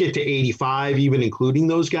 let's just get to 85, even including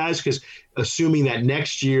those guys, because assuming that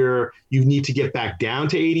next year you need to get back down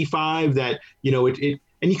to 85, that,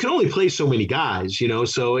 and you can only play so many guys,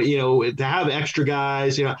 so, to have extra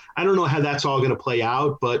guys, I don't know how that's all going to play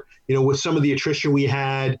out, but, with some of the attrition we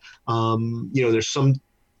had, there's some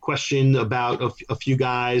question about a few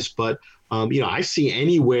guys, but, I see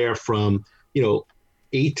anywhere from,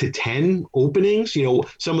 8 to 10 openings.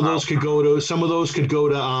 Some of those could go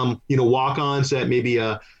to, walk-ons that maybe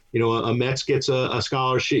a Mets gets a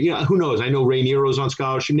scholarship. Who knows? I know Ray Nero's on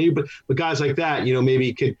scholarship, maybe, but guys like that,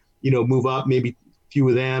 maybe could, move up, maybe few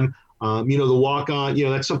of them. The walk-on,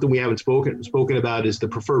 that's something we haven't spoken about, is the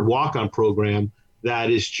preferred walk-on program that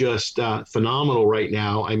is just phenomenal right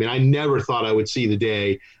now. I mean, I never thought I would see the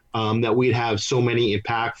day that we'd have so many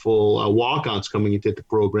impactful walk-ons coming into the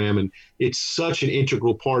program. And it's such an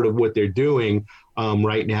integral part of what they're doing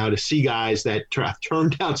right now, to see guys that turn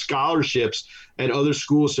down scholarships at other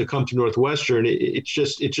schools to come to Northwestern. It's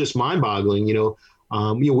just mind-boggling,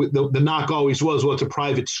 the knock always was, well, it's a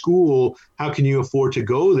private school. How can you afford to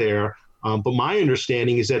go there? But my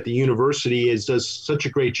understanding is that the university does such a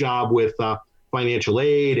great job with financial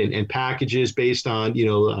aid and packages based on,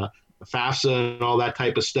 FAFSA and all that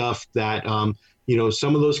type of stuff, that,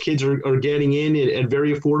 some of those kids are getting in at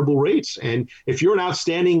very affordable rates. And if you're an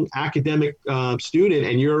outstanding academic student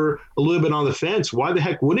and you're a little bit on the fence, why the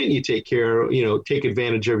heck wouldn't you take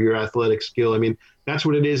advantage of your athletic skill? I mean, that's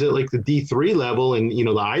what it is at like the D3 level and,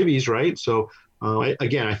 the Ivies, right? So, I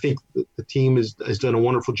think the team has done a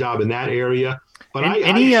wonderful job in that area. But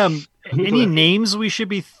any names we should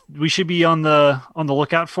be on the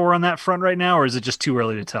lookout for on that front right now, or is it just too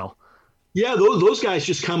early to tell? Yeah, those guys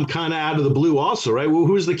just come kind of out of the blue also, right? Well,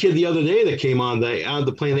 who's the kid the other day that came on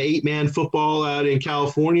the playing the 8-man football out in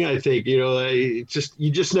California? I think, you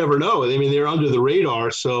just never know. I mean, they're under the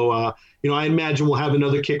radar. So, I imagine we'll have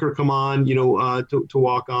another kicker come on, to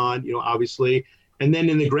walk on, obviously. And then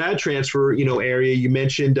in the grad transfer, area, you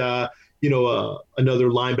mentioned, another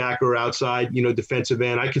linebacker outside, defensive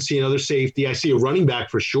end. I could see another safety. I see a running back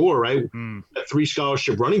for sure, right? 3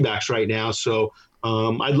 scholarship running backs right now. So,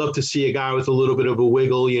 I'd love to see a guy with a little bit of a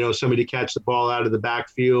wiggle, somebody catch the ball out of the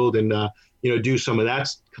backfield and, do some of that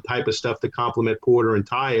type of stuff to complement Porter and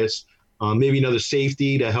Tyus. Maybe another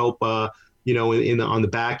safety to help, on the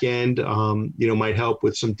back end, might help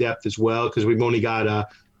with some depth as well, because we've only got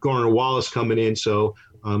Garner Wallace coming in. So,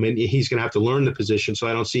 and he's going to have to learn the position. So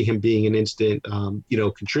I don't see him being an instant,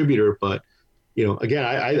 contributor. But, again,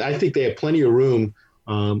 I think they have plenty of room,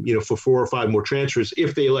 for 4 or 5 more transfers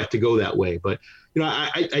if they elect to go that way. But,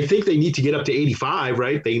 I think they need to get up to 85,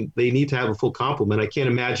 right? They need to have a full complement. I can't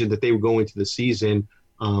imagine that they would go into the season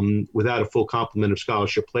without a full complement of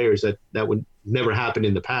scholarship players. That would never happen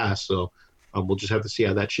in the past. So we'll just have to see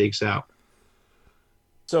how that shakes out.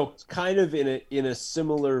 So kind of in a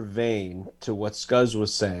similar vein to what Scuzz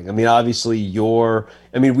was saying. I mean, obviously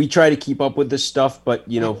we try to keep up with this stuff, but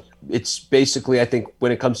it's basically, I think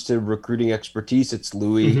when it comes to recruiting expertise, it's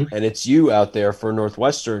Louis and it's you out there for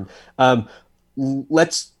Northwestern.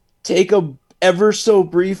 Let's take a ever so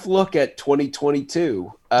brief look at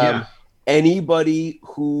 2022. Anybody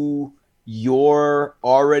who you're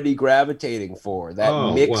already gravitating for,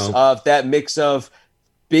 that mix of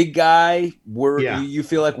big guy, you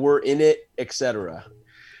feel like we're in it, etc.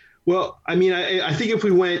 Well, I mean, I think if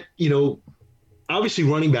we went, obviously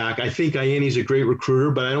running back, I think Ianni's a great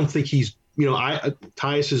recruiter, but I don't think he's,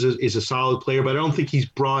 Tyus is a solid player, but I don't think he's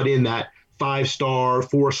brought in that 5-star,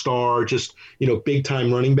 4-star, just, big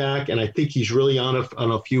time running back. And I think he's really on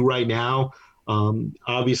a few right now.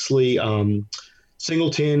 Obviously,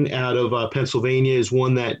 Singleton out of Pennsylvania is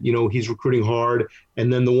one that, he's recruiting hard.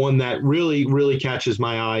 And then the one that really, really catches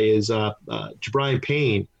my eye is Jabrian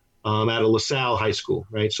Payne out of LaSalle High School,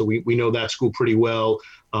 right? So we know that school pretty well.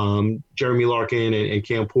 Jeremy Larkin and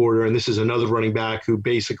Cam Porter. And this is another running back who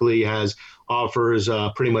basically has offers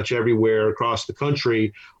pretty much everywhere across the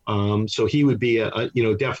country. So he would be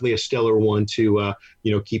definitely a stellar one to,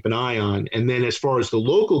 keep an eye on. And then as far as the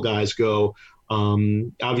local guys go,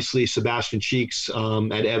 obviously Sebastian Cheeks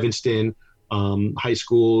at Evanston High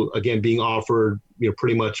School, again, being offered,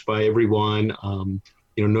 pretty much by everyone.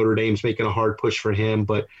 Notre Dame's making a hard push for him,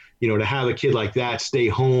 but, to have a kid like that stay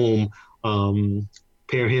home,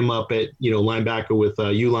 pair him up at, linebacker with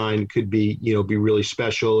Uline could be really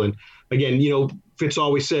special. And again, Fitz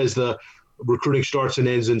always says the recruiting starts and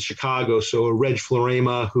ends in Chicago. So Reg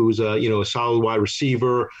Florema, who's a solid wide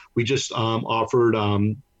receiver. We just offered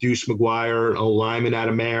Deuce McGuire, a lineman out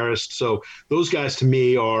of Marist. So those guys to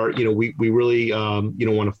me are, we really, want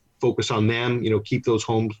to focus on them, keep those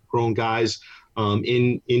homegrown guys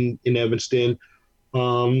in Evanston.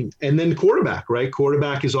 And then quarterback, right?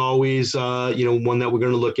 Quarterback is always, one that we're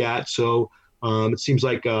going to look at. So it seems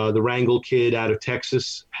like the Rangel kid out of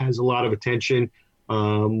Texas has a lot of attention,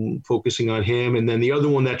 focusing on him. And then the other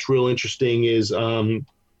one that's real interesting is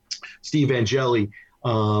Steve Angeli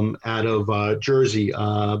out of Jersey,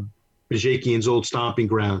 Bajakian's old stomping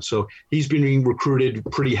ground. So he's been recruited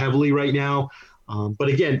pretty heavily right now. But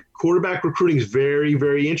again, quarterback recruiting is very,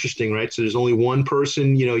 very interesting, right? So there's only one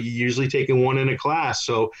person, you're usually taking one in a class.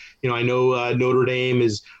 So, I know Notre Dame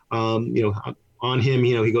is, on him,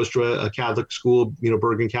 he goes to a Catholic school,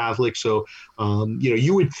 Bergen Catholic. So,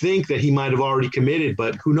 you would think that he might have already committed,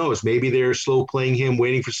 but who knows? Maybe they're slow playing him,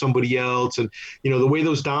 waiting for somebody else. And, the way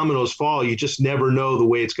those dominoes fall, you just never know the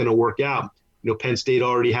way it's going to work out. Penn State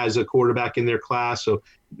already has a quarterback in their class, so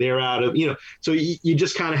they're out of, so you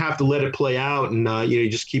just kind of have to let it play out, and, you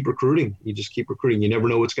just keep recruiting. You never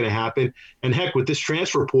know what's going to happen. And heck, with this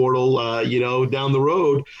transfer portal, down the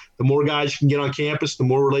road, the more guys you can get on campus, the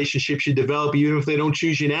more relationships you develop, even if they don't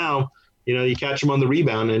choose you now, you catch them on the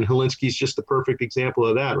rebound. And Helinski's just the perfect example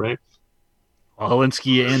of that, right? Well,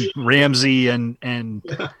 Helinski and Ramsey and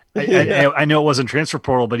I know it wasn't transfer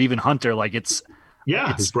portal, but even Hunter, like it's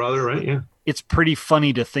his brother, right? Yeah. It's pretty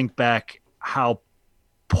funny to think back how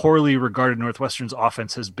poorly regarded Northwestern's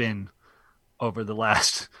offense has been over the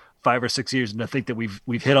last 5 or 6 years, and to think that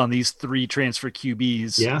we've hit on these 3 transfer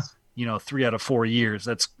QBs, 3 out of 4 years.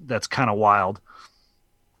 That's kind of wild.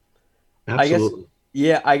 Absolutely.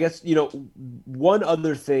 I guess one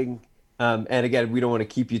other thing, and again, we don't want to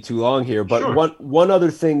keep you too long here, but sure. one other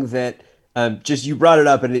thing that just you brought it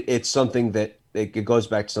up, and it's something that it goes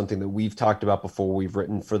back to something that we've talked about before. We've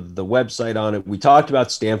written for the website on it. We talked about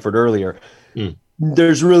Stanford earlier.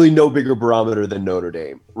 There's really no bigger barometer than Notre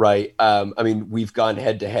Dame, right? We've gone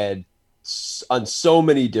head to head on so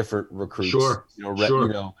many different recruits. Sure.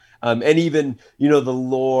 And even, the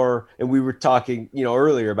lore, and we were talking,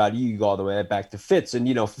 earlier about you go all the way back to Fitz, and,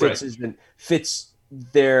 Fitz isn't Fitz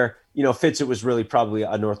there. Fitz, it was really probably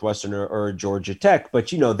a Northwestern or a Georgia Tech, but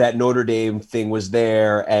that Notre Dame thing was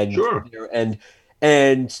there, and sure.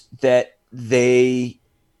 and that they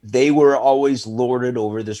they were always lorded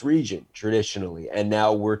over this region traditionally. And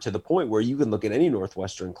now we're to the point where you can look at any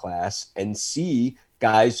Northwestern class and see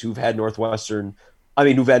guys who've had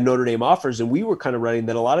who've had Notre Dame offers. And we were kind of running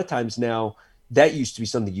that a lot of times now. That used to be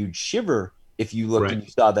something you'd shiver if you looked and you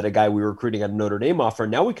saw that a guy we were recruiting had a Notre Dame offer.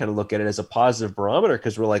 Now we kind of look at it as a positive barometer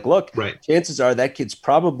because we're like, look, chances are that kid's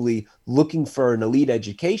probably looking for an elite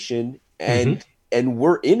education, and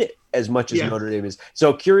we're in it as much as Notre Dame is.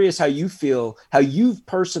 So curious how you feel, how you've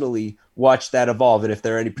personally watched that evolve, and if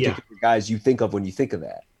there are any particular guys you think of when you think of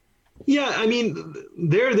that. Yeah, I mean,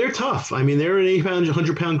 they're tough. I mean, they're an 80-pound,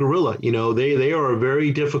 100-pound gorilla. You know, they are very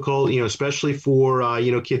difficult. You know, especially for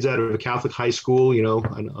kids out of a Catholic high school. You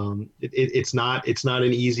know, it's not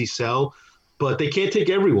an easy sell, but they can't take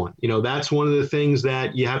everyone. You know, that's one of the things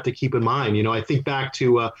that you have to keep in mind. You know, I think back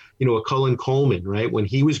to a Cullen Coleman, right, when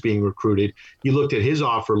he was being recruited. You looked at his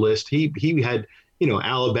offer list. He had,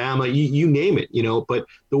 Alabama, you name it. You know, but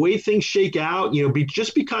the way things shake out,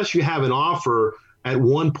 just because you have an offer at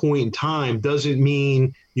one point in time doesn't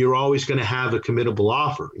mean you're always going to have a committable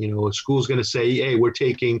offer. A school's going to say, hey, we're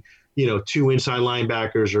taking, 2 inside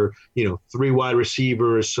linebackers or, 3 wide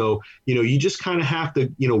receivers. So, you just kind of have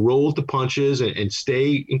to, roll with the punches and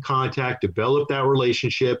stay in contact, develop that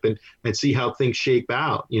relationship and see how things shape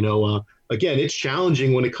out. Again, it's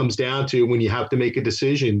challenging when it comes down to when you have to make a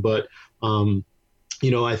decision, but,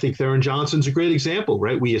 I think Theron Johnson's a great example,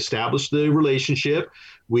 right? We established the relationship.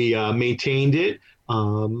 We maintained it.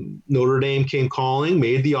 Notre Dame came calling,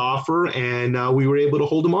 made the offer, and we were able to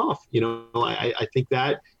hold them off. I think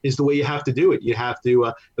that is the way you have to do it. You have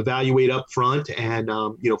to evaluate up front and,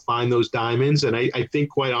 find those diamonds. And I think,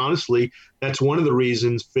 quite honestly, that's one of the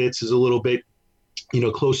reasons Fitz is a little bit,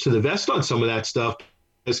 close to the vest on some of that stuff.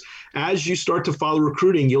 As you start to follow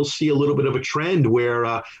recruiting, you'll see a little bit of a trend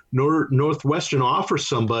where Northwestern offers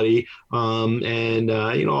somebody, lo and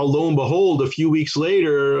behold, a few weeks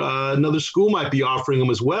later, another school might be offering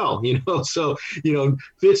them as well. So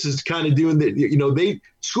Fitz is kind of doing that.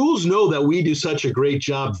 Schools know that we do such a great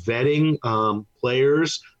job vetting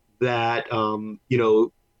players that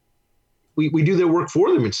we do their work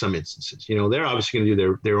for them in some instances. They're obviously going to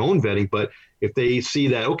do their own vetting, but if they see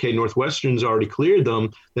that, okay, Northwestern's already cleared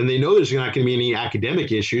them, then they know there's not going to be any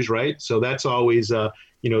academic issues, right? So that's always,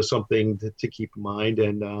 something to keep in mind.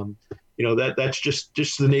 And, that's just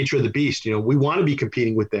the nature of the beast. We want to be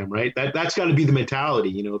competing with them, right? That's got to be the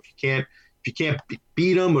mentality. If you can't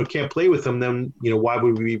beat them or can't play with them, then, why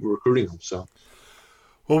would we be recruiting them? So.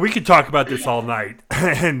 Well, we could talk about this all night,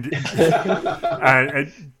 and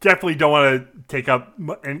I definitely don't want to take up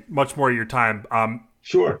much more of your time.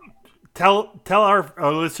 Sure. Tell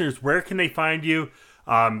our listeners, where can they find you?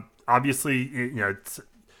 Obviously,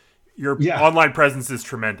 your online presence is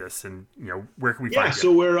tremendous, and where can we find you?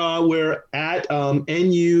 So we're at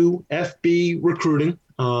NUFB Recruiting.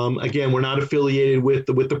 Again, we're not affiliated with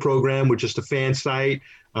the program. We're just a fan site.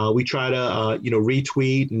 We try to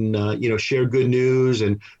retweet and share good news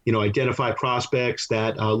and identify prospects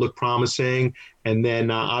that look promising. And then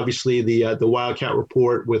obviously the Wildcat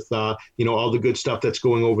Report with all the good stuff that's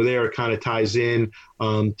going over there, it kind of ties in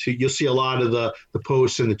to, you'll see a lot of the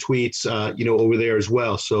posts and the tweets over there as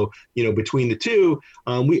well. So between the two,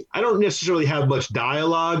 I don't necessarily have much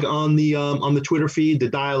dialogue on the Twitter feed. The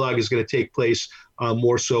dialogue is going to take place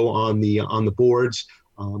more so on the boards,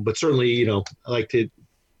 but certainly I like to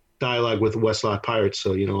dialogue with the Westlake Pirates.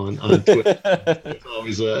 So on Twitter, it's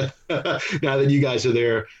always now that you guys are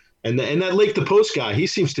there. And that Lake the Post guy, he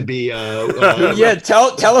seems to be.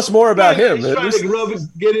 Tell us more about him. He's trying to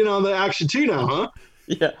get in on the action too now, huh?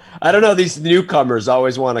 Yeah, I don't know. These newcomers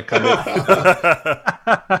always want to come in.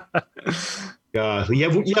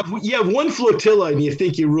 You have one flotilla, and you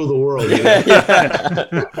think you rule the world.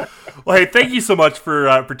 Well, hey, thank you so much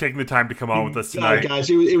for taking the time to come on with us tonight, guys.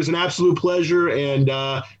 It was an absolute pleasure, and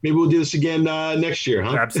maybe we'll do this again next year,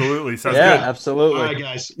 huh? Absolutely, sounds good. Absolutely. All right,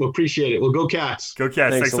 guys, we'll appreciate it. We'll go Cats. Go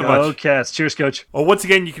Cats! Thanks so much. Go Cats! Cheers, Coach. Well, once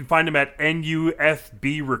again, you can find him at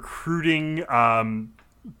NUFB Recruiting.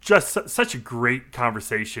 Just such a great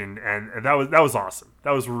conversation, and that was awesome.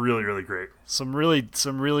 That was really, really great. Some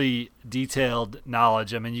really detailed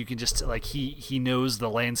knowledge. I mean, you can just he knows the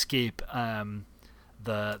landscape,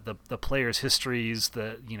 the players' histories,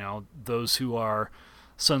 those who are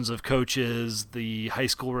sons of coaches, the high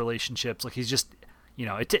school relationships. He's just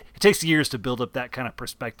it takes years to build up that kind of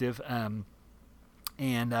perspective.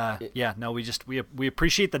 We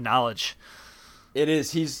appreciate the knowledge. It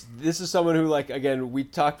is. This is someone who, again, we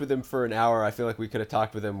talked with him for an hour. I feel like we could have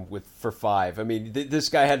talked with him for 5. I mean, this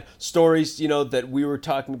guy had stories, that we were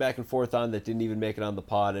talking back and forth on that didn't even make it on the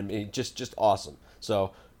pod. I mean, just awesome.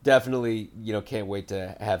 So definitely, can't wait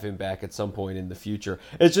to have him back at some point in the future.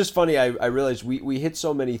 It's just funny. I realized we hit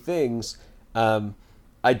so many things.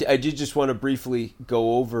 I did just want to briefly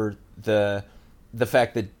go over the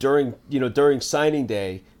fact that during signing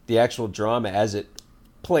day, the actual drama as it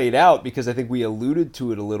played out, because I think we alluded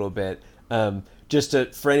to it a little bit.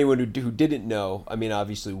 For anyone who didn't know, I mean,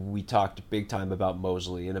 obviously we talked big time about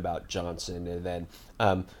Mosley and about Johnson, and then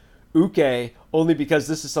Uke, only because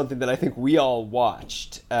this is something that I think we all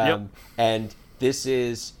watched. Yep. And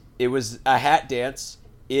it was a hat dance.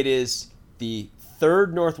 It is the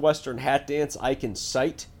third Northwestern hat dance I can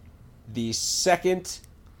cite. The second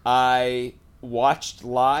I watched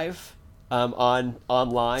live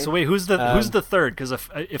online. So wait, who's the third? Because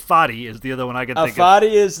Ifadi is the other one I can think of.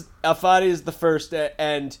 Afadi is the first,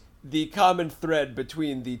 and the common thread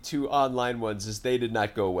between the two online ones is they did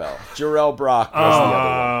not go well. Jarrell Brock was the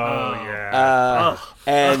other one. Oh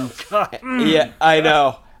yeah. Yeah, I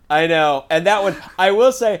know. And that one, I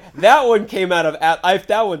will say, that one came out of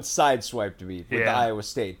that one sideswiped me with the Iowa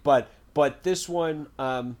State. But this one,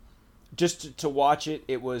 just to watch it,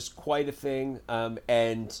 it was quite a thing.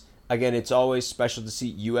 And again, it's always special to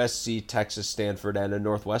see USC, Texas, Stanford, and a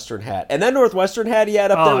Northwestern hat. And that Northwestern hat he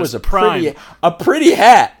had up there was a pretty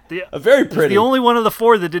hat. A very pretty. The only one of the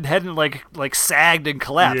four that hadn't like sagged and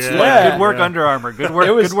collapsed. Yeah. Good work, Under Armour. Good work.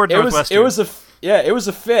 Good work, Northwestern. It was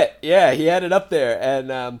a fit. Yeah, he had it up there,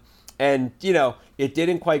 and it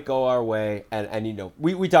didn't quite go our way. And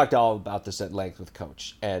we talked all about this at length with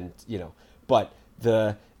Coach, and but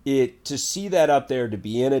to see that up there, to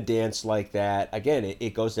be in a dance like that, again,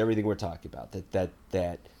 it goes to everything we're talking about.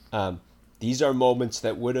 That these are moments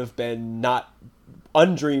that would have been not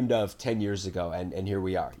undreamed of 10 years ago, and here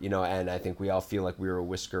we are, and I think we all feel like we were a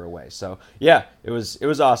whisker away. So yeah, it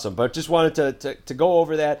was awesome. But just wanted to go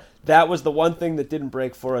over that. That was the one thing that didn't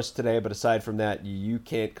break for us today. But aside from that, you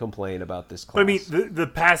can't complain about this class. But I mean, the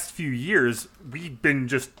past few years,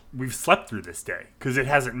 we've slept through this day because it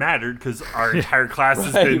hasn't mattered because our entire class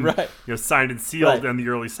has been signed and sealed on the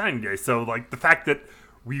early signing day. So like the fact that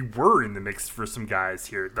we were in the mix for some guys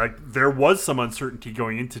here, like there was some uncertainty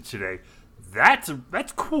going into today. That's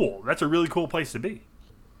cool. That's a really cool place to be.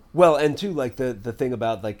 Well, and too, like the thing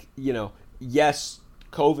about yes,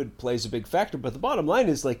 COVID plays a big factor, but the bottom line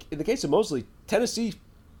is, like, in the case of Mosley, Tennessee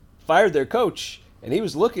fired their coach, and he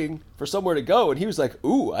was looking for somewhere to go, and he was like,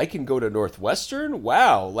 ooh, I can go to Northwestern?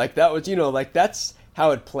 Wow. Like, that was, that's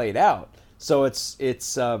how it played out. So it's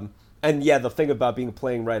and yeah, the thing about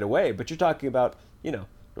playing right away, but you're talking about,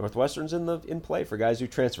 Northwestern's in play for guys who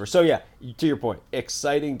transfer. So yeah, to your point,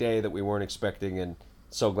 exciting day that we weren't expecting, and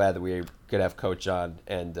so glad that we could have Coach on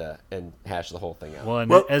and hash the whole thing out.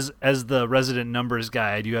 Well, as the resident numbers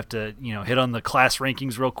guy, I do have to hit on the class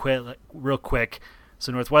rankings real quick.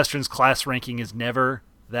 So Northwestern's class ranking is never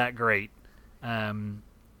that great, and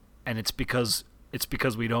it's because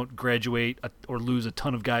we don't graduate or lose a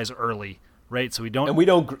ton of guys early, right? So we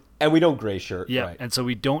don't gray shirt. Yeah, right. And so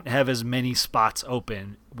we don't have as many spots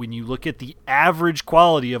open. When you look at the average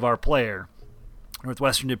quality of our player,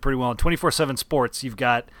 Northwestern did pretty well in 24/7 Sports. You've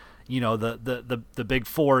got, the big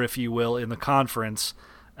four, if you will, in the conference,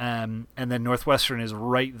 and then Northwestern is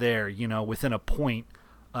right there, within a point.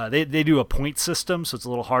 They do a point system, so it's a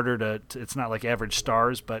little harder to it's not like average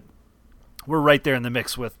stars, but we're right there in the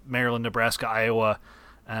mix with Maryland, Nebraska, Iowa,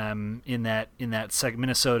 in that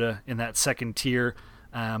Minnesota in that second tier,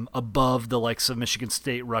 above the likes of Michigan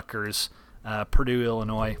State, Rutgers, Purdue,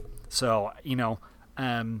 Illinois. So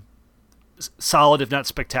solid, if not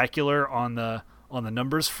spectacular, on the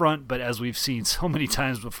numbers front, but as we've seen so many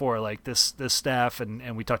times before, like this staff,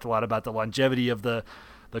 and we talked a lot about the longevity of the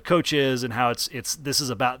coaches and how this is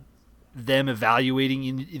about them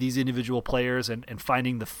evaluating these individual players and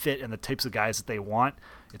finding the fit and the types of guys that they want.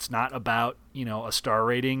 It's not about a star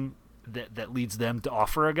rating that leads them to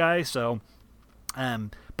offer a guy. So,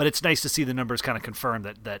 but it's nice to see the numbers kind of confirm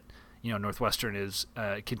that Northwestern is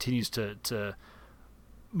continues to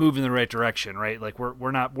move in the right direction, right? Like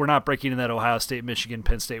we're not breaking in that Ohio State, Michigan,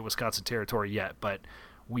 Penn State, Wisconsin territory yet, but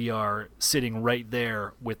we are sitting right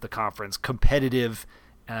there with the conference, competitive,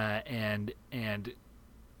 and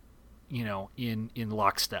in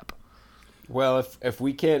lockstep. Well, if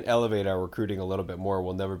we can't elevate our recruiting a little bit more,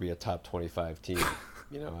 we'll never be a top 25 team.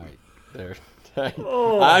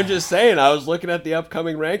 I'm just saying. I was looking at the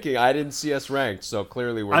upcoming ranking. I didn't see us ranked, so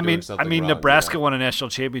clearly we're doing something wrong. Nebraska won a national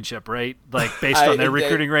championship, right? Like based on their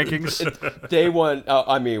recruiting rankings. They won.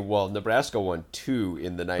 Nebraska won 2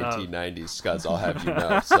 in the 1990s. Scuzz, I'll have you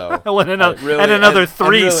know. So another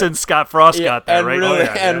 3 since Scott Frost got there,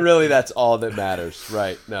 right? Really, that's all that matters,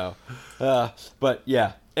 right? No, but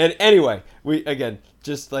yeah. And anyway, we again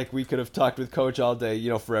just like we could have talked with Coach all day,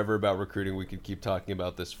 forever about recruiting. We could keep talking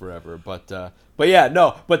about this forever. But yeah,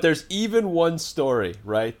 no. But there's even one story,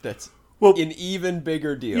 right? That's an even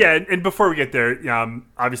bigger deal. Yeah, and before we get there,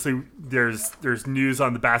 obviously there's news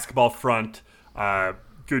on the basketball front.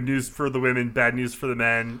 Good news for the women, bad news for the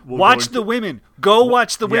men. Watch the women. Go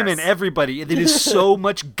watch the women, everybody. It is so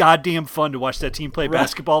much goddamn fun to watch that team play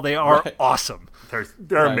basketball. They are awesome.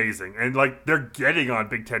 They're amazing. And they're getting on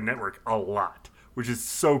Big Ten Network a lot, which is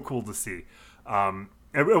so cool to see. And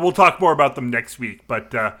we'll talk more about them next week.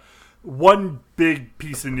 But one big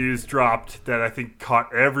piece of news dropped that I think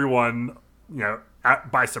caught everyone,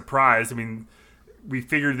 by surprise. I mean, we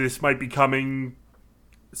figured this might be coming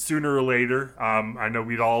sooner or later. I know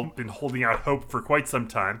we'd all been holding out hope for quite some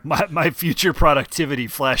time. My future productivity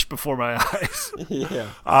flashed before my eyes. Yeah.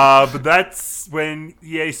 But that's when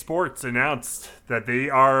EA Sports announced that they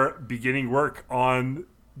are beginning work on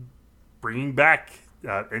bringing back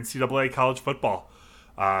NCAA college football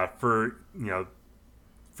for the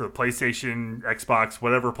PlayStation, Xbox,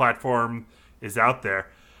 whatever platform is out there.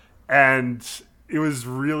 And it was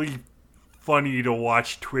really funny to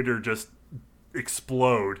watch Twitter just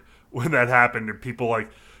explode when that happened, and people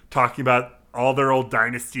talking about all their old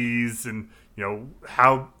dynasties and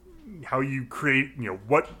how you create,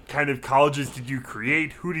 what kind of colleges did you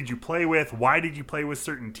create, who did you play with, why did you play with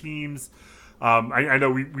certain teams. I know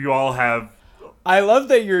we all have. I love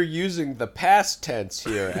that you're using the past tense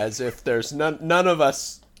here as if there's none of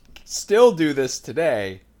us still do this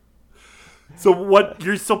today. So what,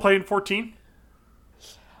 you're still playing 14?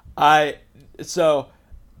 So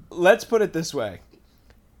let's put it this way.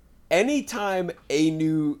 Anytime a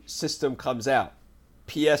new system comes out,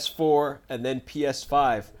 PS4 and then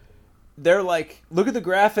PS5, they're like, look at the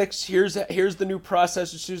graphics, here's the new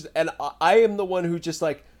processors, and I am the one who just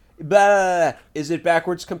blah, is it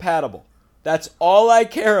backwards compatible? That's all I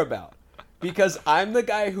care about. Because I'm the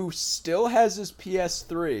guy who still has his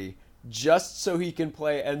PS3 just so he can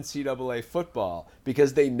play NCAA football,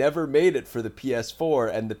 because they never made it for the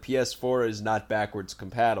PS4, and the PS4 is not backwards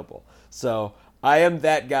compatible. So I am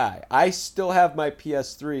that guy. I still have my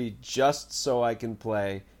PS3 just so I can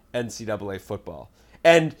play NCAA football.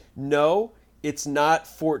 And no, it's not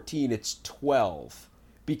 14, it's 12.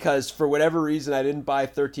 Because for whatever reason, I didn't buy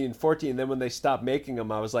 13 and 14. And then when they stopped making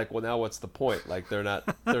them, I was like, well, now what's the point?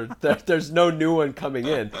 There's no new one coming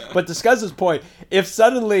in. But to Scuz's point, if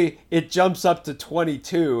suddenly it jumps up to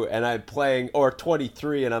 22 and I'm playing, or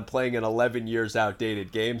 23 and I'm playing an 11 years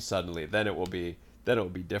outdated game suddenly, then it will be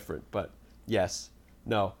different. But yes,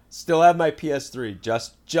 no, still have my PS3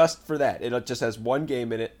 just for that. It just has one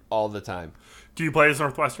game in it all the time. Do you play as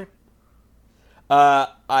Northwestern?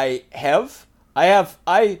 I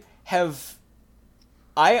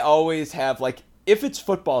always have, if it's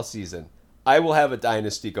football season, I will have a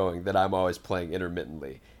dynasty going that I'm always playing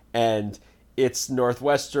intermittently. And it's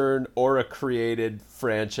Northwestern or a created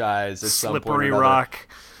franchise at some point. Slippery Rock.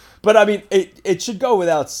 But I mean, it should go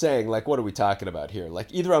without saying, what are we talking about here?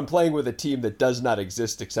 Either I'm playing with a team that does not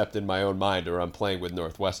exist except in my own mind, or I'm playing with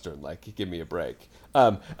Northwestern. Give me a break.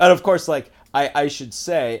 And of course, I should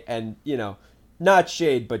say, and, not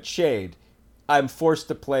shade, but shade, I'm forced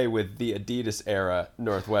to play with the Adidas era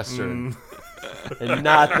Northwestern, and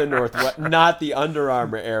not the Under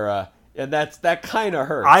Armour era, and that kind of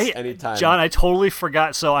hurts. Anytime, John, I totally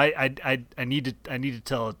forgot. So I need to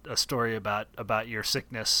tell a story about your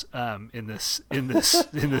sickness in this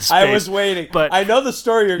space. I was waiting, but I know the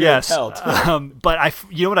story you're going to tell. But I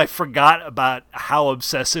forgot about how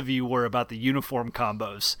obsessive you were about the uniform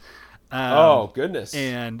combos. Oh, goodness.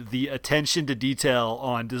 And the attention to detail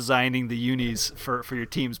on designing the unis for your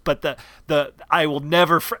teams. But the I will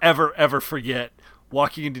never ever forget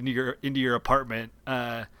walking into your apartment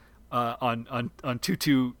on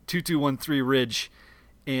 2213 Ridge,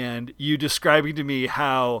 and you describing to me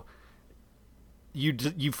how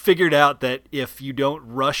you figured out that if you don't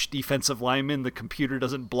rush defensive linemen, the computer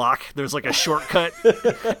doesn't block. There's a shortcut.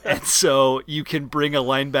 And so you can bring a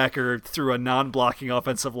linebacker through a non-blocking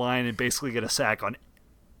offensive line and basically get a sack on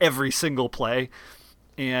every single play.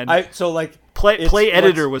 And play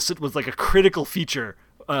editor was a critical feature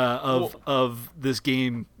of this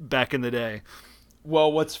game back in the day.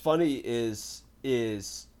 Well, what's funny is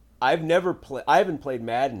I haven't played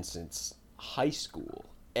Madden since high school,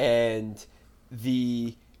 and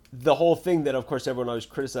the whole thing that, of course, everyone always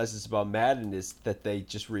criticizes about Madden is that they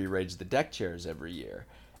just rearrange the deck chairs every year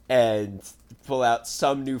and pull out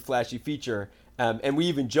some new flashy feature. And we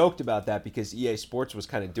even joked about that because EA Sports was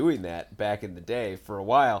kind of doing that back in the day for a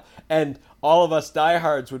while. And all of us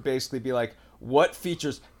diehards would basically be like, what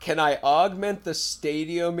features can I augment the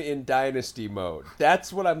stadium in Dynasty mode?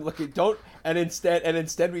 That's what I'm looking.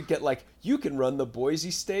 Instead we'd get like, you can run the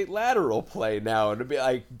Boise State lateral play now, and it'd be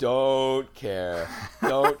like, don't care.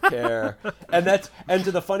 And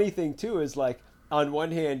to the funny thing too is like, on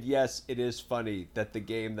one hand, yes, it is funny that the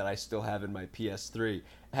game that I still have in my PS3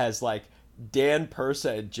 has like Dan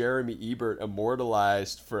Persa and Jeremy Ebert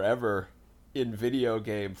immortalized forever in video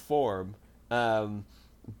game form.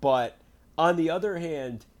 But on the other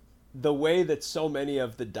hand, the way that so many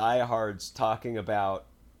of the diehards talking about,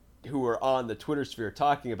 who are on the Twitter sphere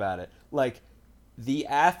talking about it, like the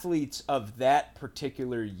athletes of that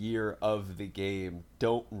particular year of the game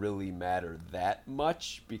don't really matter that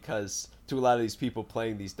much, because to a lot of these people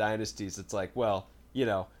playing these dynasties, it's like, well, you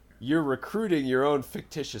know, you're recruiting your own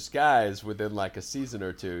fictitious guys within like a season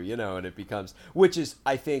or two, you know, and it becomes, which is,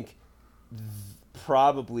 I think,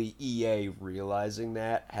 probably EA realizing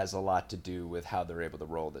that has a lot to do with how they're able to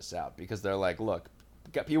roll this out, because they're like, look,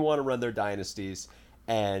 people want to run their dynasties,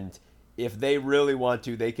 and if they really want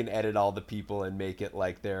to, they can edit all the people and make it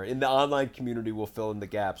like they're in the online community will fill in the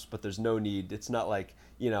gaps, but there's no need. It's not like,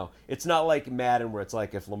 you know, it's not like Madden where it's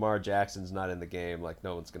like if Lamar Jackson's not in the game, like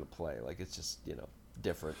no one's going to play. Like it's just, you know,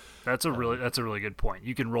 different. That's a really good point.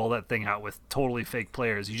 You can roll that thing out with totally fake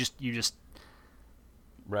players. You just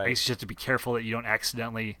right. I guess you have to be careful that you don't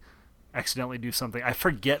accidentally do something. I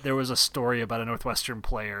forget, there was a story about a Northwestern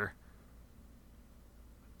player.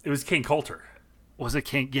 It was King Coulter. Was it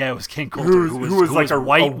King? Yeah, it was King Coulter, who was like a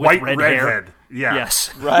white with red redhead. hair. Yeah.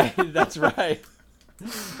 Yes. Right. That's right.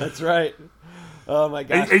 That's right. Oh my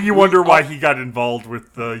gosh. And you wonder why he got involved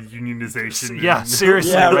with the unionization. Yeah,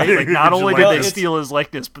 seriously, Yeah, right? Like, not only did they Well, steal his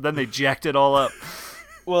likeness, but then they jacked it all up.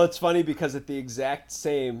 Well, it's funny because at the exact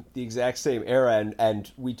same era,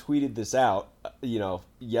 and we tweeted this out, you know,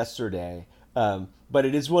 yesterday. But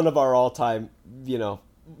it is one of our all-time, you know,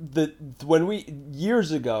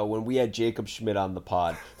 years ago when we had Jacob Schmidt on the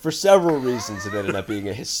pod, for several reasons it ended up being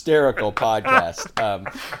a hysterical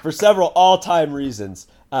podcast. For several all-time reasons.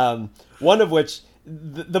 One of which,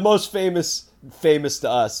 the most famous to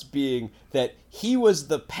us being that he was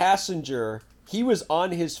the passenger. He was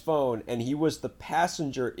on his phone and he was the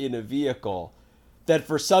passenger in a vehicle that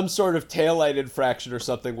for some sort of taillight infraction or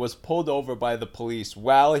something was pulled over by the police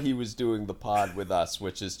while he was doing the pod with us,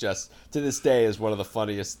 which is just, to this day, is one of the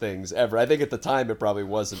funniest things ever. I think at the time it probably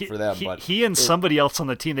wasn't for them. But he and somebody else on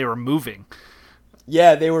the team, they were moving.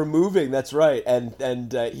 Yeah, they were moving, that's right.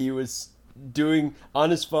 And he was doing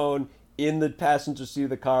on his phone in the passenger seat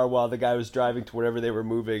of the car while the guy was driving to wherever they were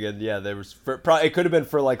moving. And yeah, there was it could have been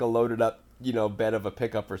for like a loaded up, you know, bed of a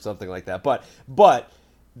pickup or something like that. But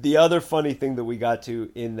the other funny thing that we got to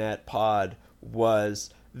in that pod was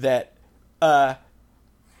that I'm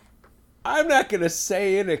not going to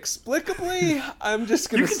say inexplicably. I'm just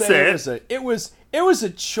going to say it was a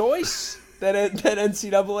choice that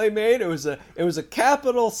NCAA made. It was a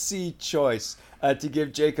capital C choice to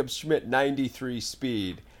give Jacob Schmidt 93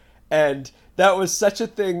 speed. And that was such a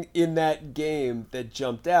thing in that game that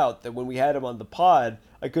jumped out that when we had him on the pod,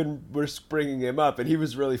 I couldn't risk bringing him up, and he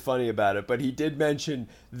was really funny about it. But he did mention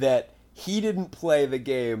that he didn't play the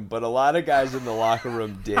game, but a lot of guys in the locker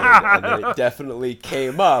room did, and it definitely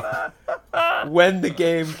came up when the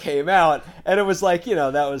game came out. And it was like, you know,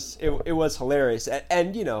 it was hilarious.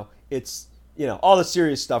 And you know, it's, you know, all the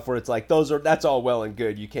serious stuff where it's like that's all well and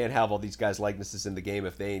good. You can't have all these guys' likenesses in the game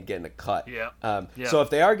if they ain't getting a cut. Yeah. So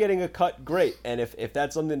if they are getting a cut, great. And if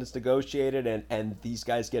that's something that's negotiated and these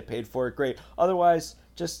guys get paid for it, great. Otherwise,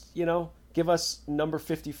 just, you know, give us number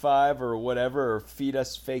 55 or whatever, or feed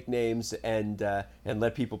us fake names and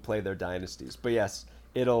let people play their dynasties. But yes,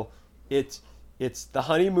 it's the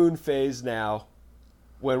honeymoon phase now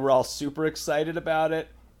when we're all super excited about it.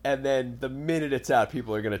 And then the minute it's out,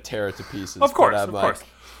 people are going to tear it to pieces. Of course.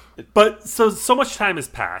 But so much time has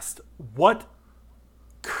passed. What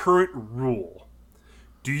current rule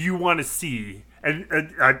do you want to see? And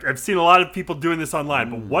I've seen a lot of people doing this online,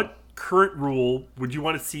 but what current rule would you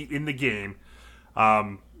want to see in the game?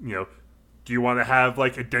 You know, do you want to have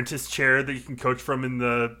like a dentist chair that you can coach from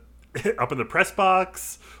up in the press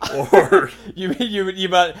box, or you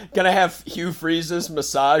gonna have Hugh Freeze's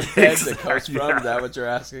massage bed to coach from? Yeah. Is that what you're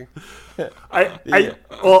asking?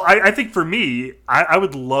 I think for me, I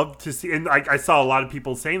would love to see, and I saw a lot of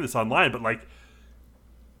people saying this online, but like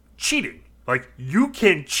cheating, like you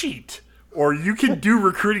can cheat or you can do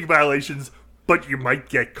recruiting violations, but you might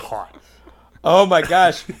get caught. Oh my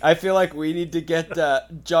gosh! I feel like we need to get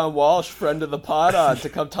John Walsh, friend of the pod, on to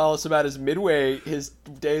come tell us about his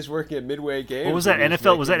days working at Midway Games. What was that?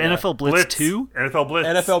 NFL? Was that NFL Blitz 2? NFL Blitz.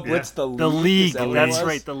 NFL Blitz, yeah. the league. That's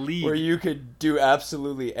right, the league, where you could do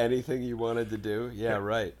absolutely anything you wanted to do. Yeah,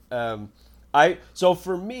 right. So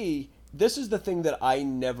for me, this is the thing that I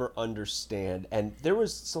never understand, and there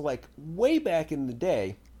was way back in the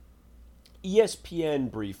day,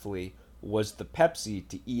 ESPN briefly was the Pepsi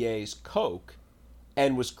to EA's Coke,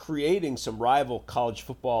 and was creating some rival college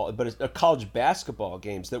football, but college basketball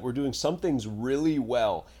games that were doing some things really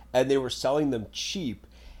well, and they were selling them cheap.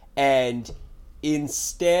 And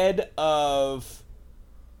instead of,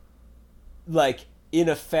 in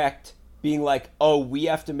effect, being oh, we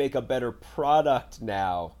have to make a better product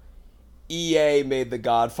now, EA made the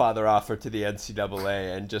Godfather offer to the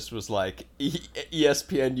NCAA and just was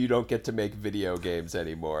ESPN, you don't get to make video games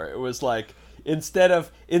anymore. It was instead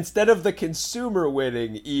of the consumer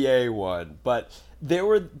winning, EA won. But there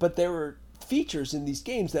were features in these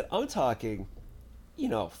games that I'm talking,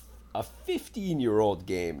 a 15-year-old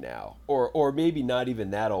game now, or maybe not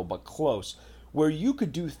even that old, but close, where you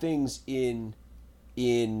could do things in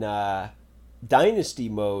dynasty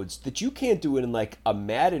modes that you can't do it in a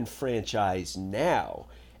Madden franchise now.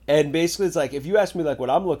 And basically it's if you ask me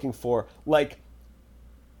what I'm looking for,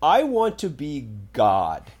 I want to be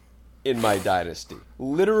God in my dynasty.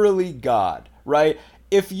 Literally God, right?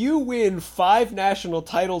 If you win 5 national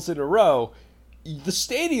titles in a row, the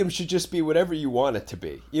stadium should just be whatever you want it to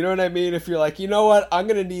be. You know what I mean? If you're you know what, I'm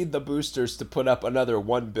going to need the boosters to put up another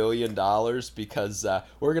 $1 billion because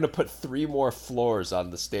we're going to put 3 more floors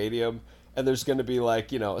on the stadium. And there's going to be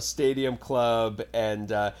a stadium club.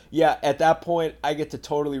 And at that point, I get to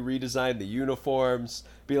totally redesign the uniforms.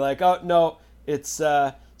 Be oh, no, it's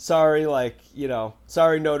sorry,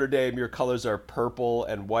 sorry, Notre Dame, your colors are purple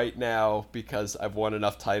and white now because I've won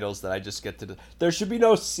enough titles that I just get to. There should be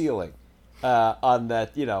no ceiling on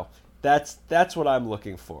that. That's what I'm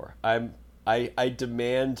looking for. I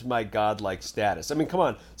demand my godlike status. I mean, come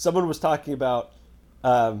on. Someone was talking about.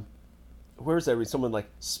 Where's that? Someone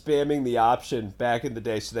spamming the option back in the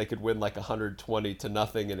day so they could win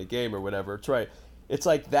 120-0 in a game or whatever. It's right. It's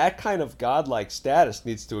that kind of godlike status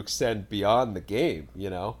needs to extend beyond the game.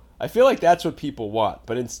 I feel that's what people want,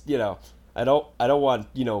 but it's I don't want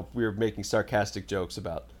we were making sarcastic jokes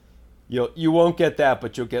about you won't get that,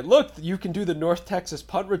 but you'll get you can do the North Texas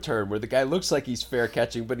punt return where the guy looks like he's fair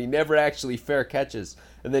catching, but he never actually fair catches,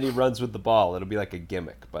 and then he runs with the ball. It'll be a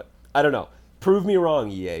gimmick, but I don't know. Prove me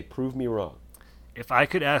wrong, EA. Prove me wrong. If I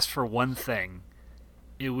could ask for one thing,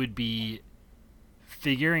 it would be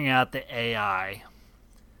figuring out the AI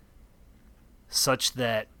such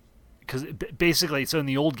that, because basically, so in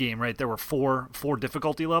the old game, right, there were four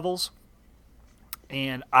difficulty levels,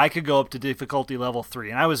 and I could go up to difficulty level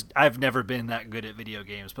 3, and I've never been that good at video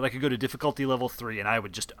games, but I could go to difficulty level 3, and I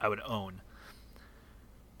would own.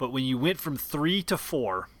 But when you went from 3 to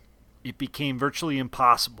 4, it became virtually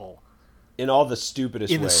impossible. In all the stupidest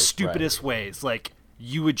ways. In the stupidest ways.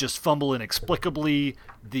 You would just fumble inexplicably.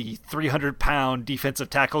 The 300-pound defensive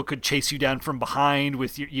tackle could chase you down from behind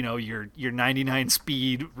with your 99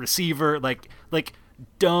 speed receiver.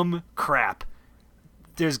 Dumb crap.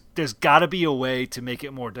 There's got to be a way to make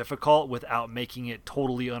it more difficult without making it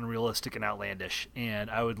totally unrealistic and outlandish. And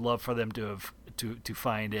I would love for them to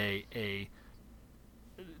find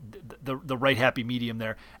the right happy medium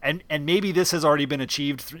there, and maybe this has already been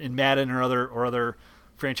achieved in Madden or other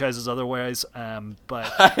franchises otherwise.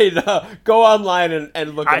 But I know. Go online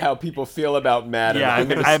and look at how people feel about Madden. Yeah,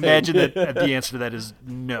 I imagine that the answer to that is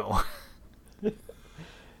no.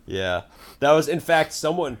 Yeah, that was in fact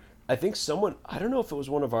someone. I don't know if it was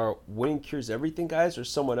one of our Winning Cures Everything guys or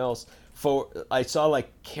someone else. I saw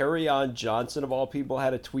Carry On Johnson of all people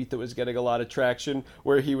had a tweet that was getting a lot of traction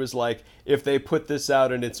where he was if they put this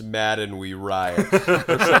out and it's Madden, we riot or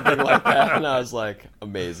something like that. And I was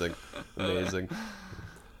amazing.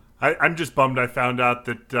 I'm just bummed I found out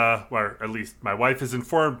that, or at least my wife has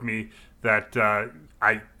informed me that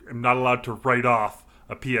I am not allowed to write off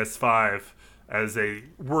a PS5 as a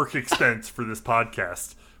work expense for this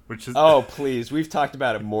podcast. Which is, oh please, we've talked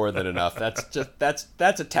about it more than enough. That's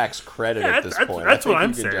a tax credit at this point. That's what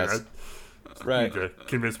I'm saying. Right. I need to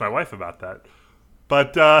convince my wife about that.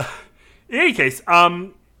 But in any case,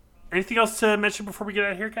 anything else to mention before we get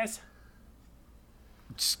out of here, guys?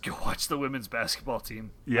 Just go watch the women's basketball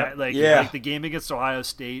team. Yeah, the game against Ohio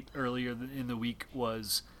State earlier in the week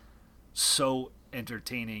was so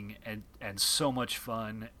entertaining and so much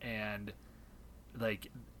fun, and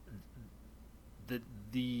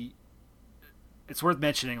it's worth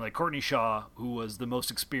mentioning, like Courtney Shaw, who was the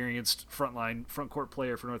most experienced front court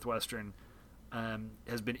player for Northwestern,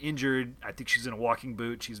 has been injured. I think she's in a walking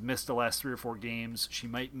boot. She's missed the last 3 or 4 games. She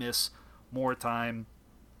might miss more time.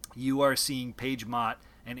 You are seeing Paige Mott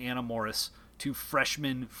and Anna Morris, 2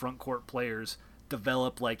 freshman front court players,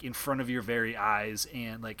 develop like in front of your very eyes,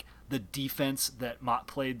 and like the defense that Mott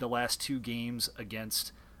played the last 2 games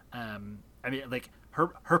against, like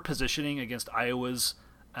her positioning against Iowa's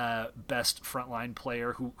best frontline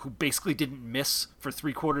player, who basically didn't miss for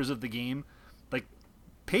 3/4 of the game. Like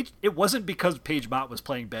Paige, it wasn't because Paige Mott was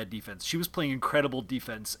playing bad defense. She was playing incredible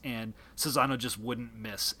defense, and Cesano just wouldn't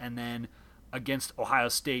miss. And then against Ohio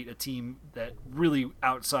State, a team that really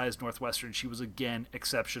outsized Northwestern, she was again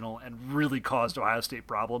exceptional and really caused Ohio State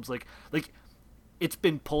problems. Like it's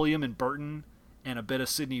been Pulliam and Burton and a bit of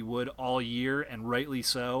Sydney Wood all year, and rightly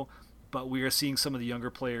so. But we are seeing some of the younger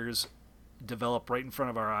players develop right in front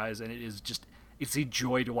of our eyes, and it's a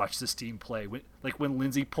joy to watch this team play. When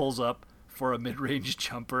Lindsay pulls up for a mid-range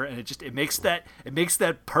jumper, and it makes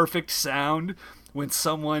that perfect sound when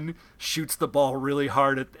someone shoots the ball really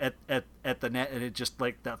hard at the net, and it just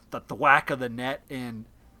like the whack of the net, and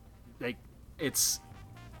like it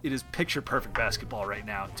is picture perfect basketball right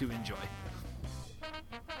now to enjoy.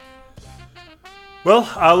 Well,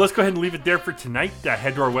 let's go ahead and leave it there for tonight.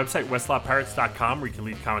 Head to our website, westlottpirates.com, where you can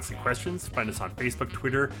leave comments and questions. Find us on Facebook,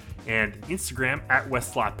 Twitter, and Instagram at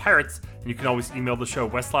westlottpirates. And you can always email the show,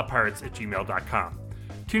 westlottpirates@gmail.com.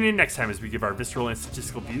 Tune in next time as we give our visceral and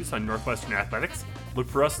statistical views on Northwestern athletics. Look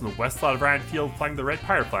for us in the west lot of Ryan Field flying the red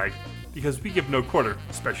pirate flag, because we give no quarter,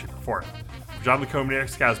 especially for fourth. For John Lacombe and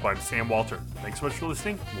Eric Skazba, I'm Sam Walter. Thanks so much for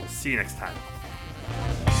listening, and we'll see you next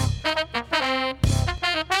time.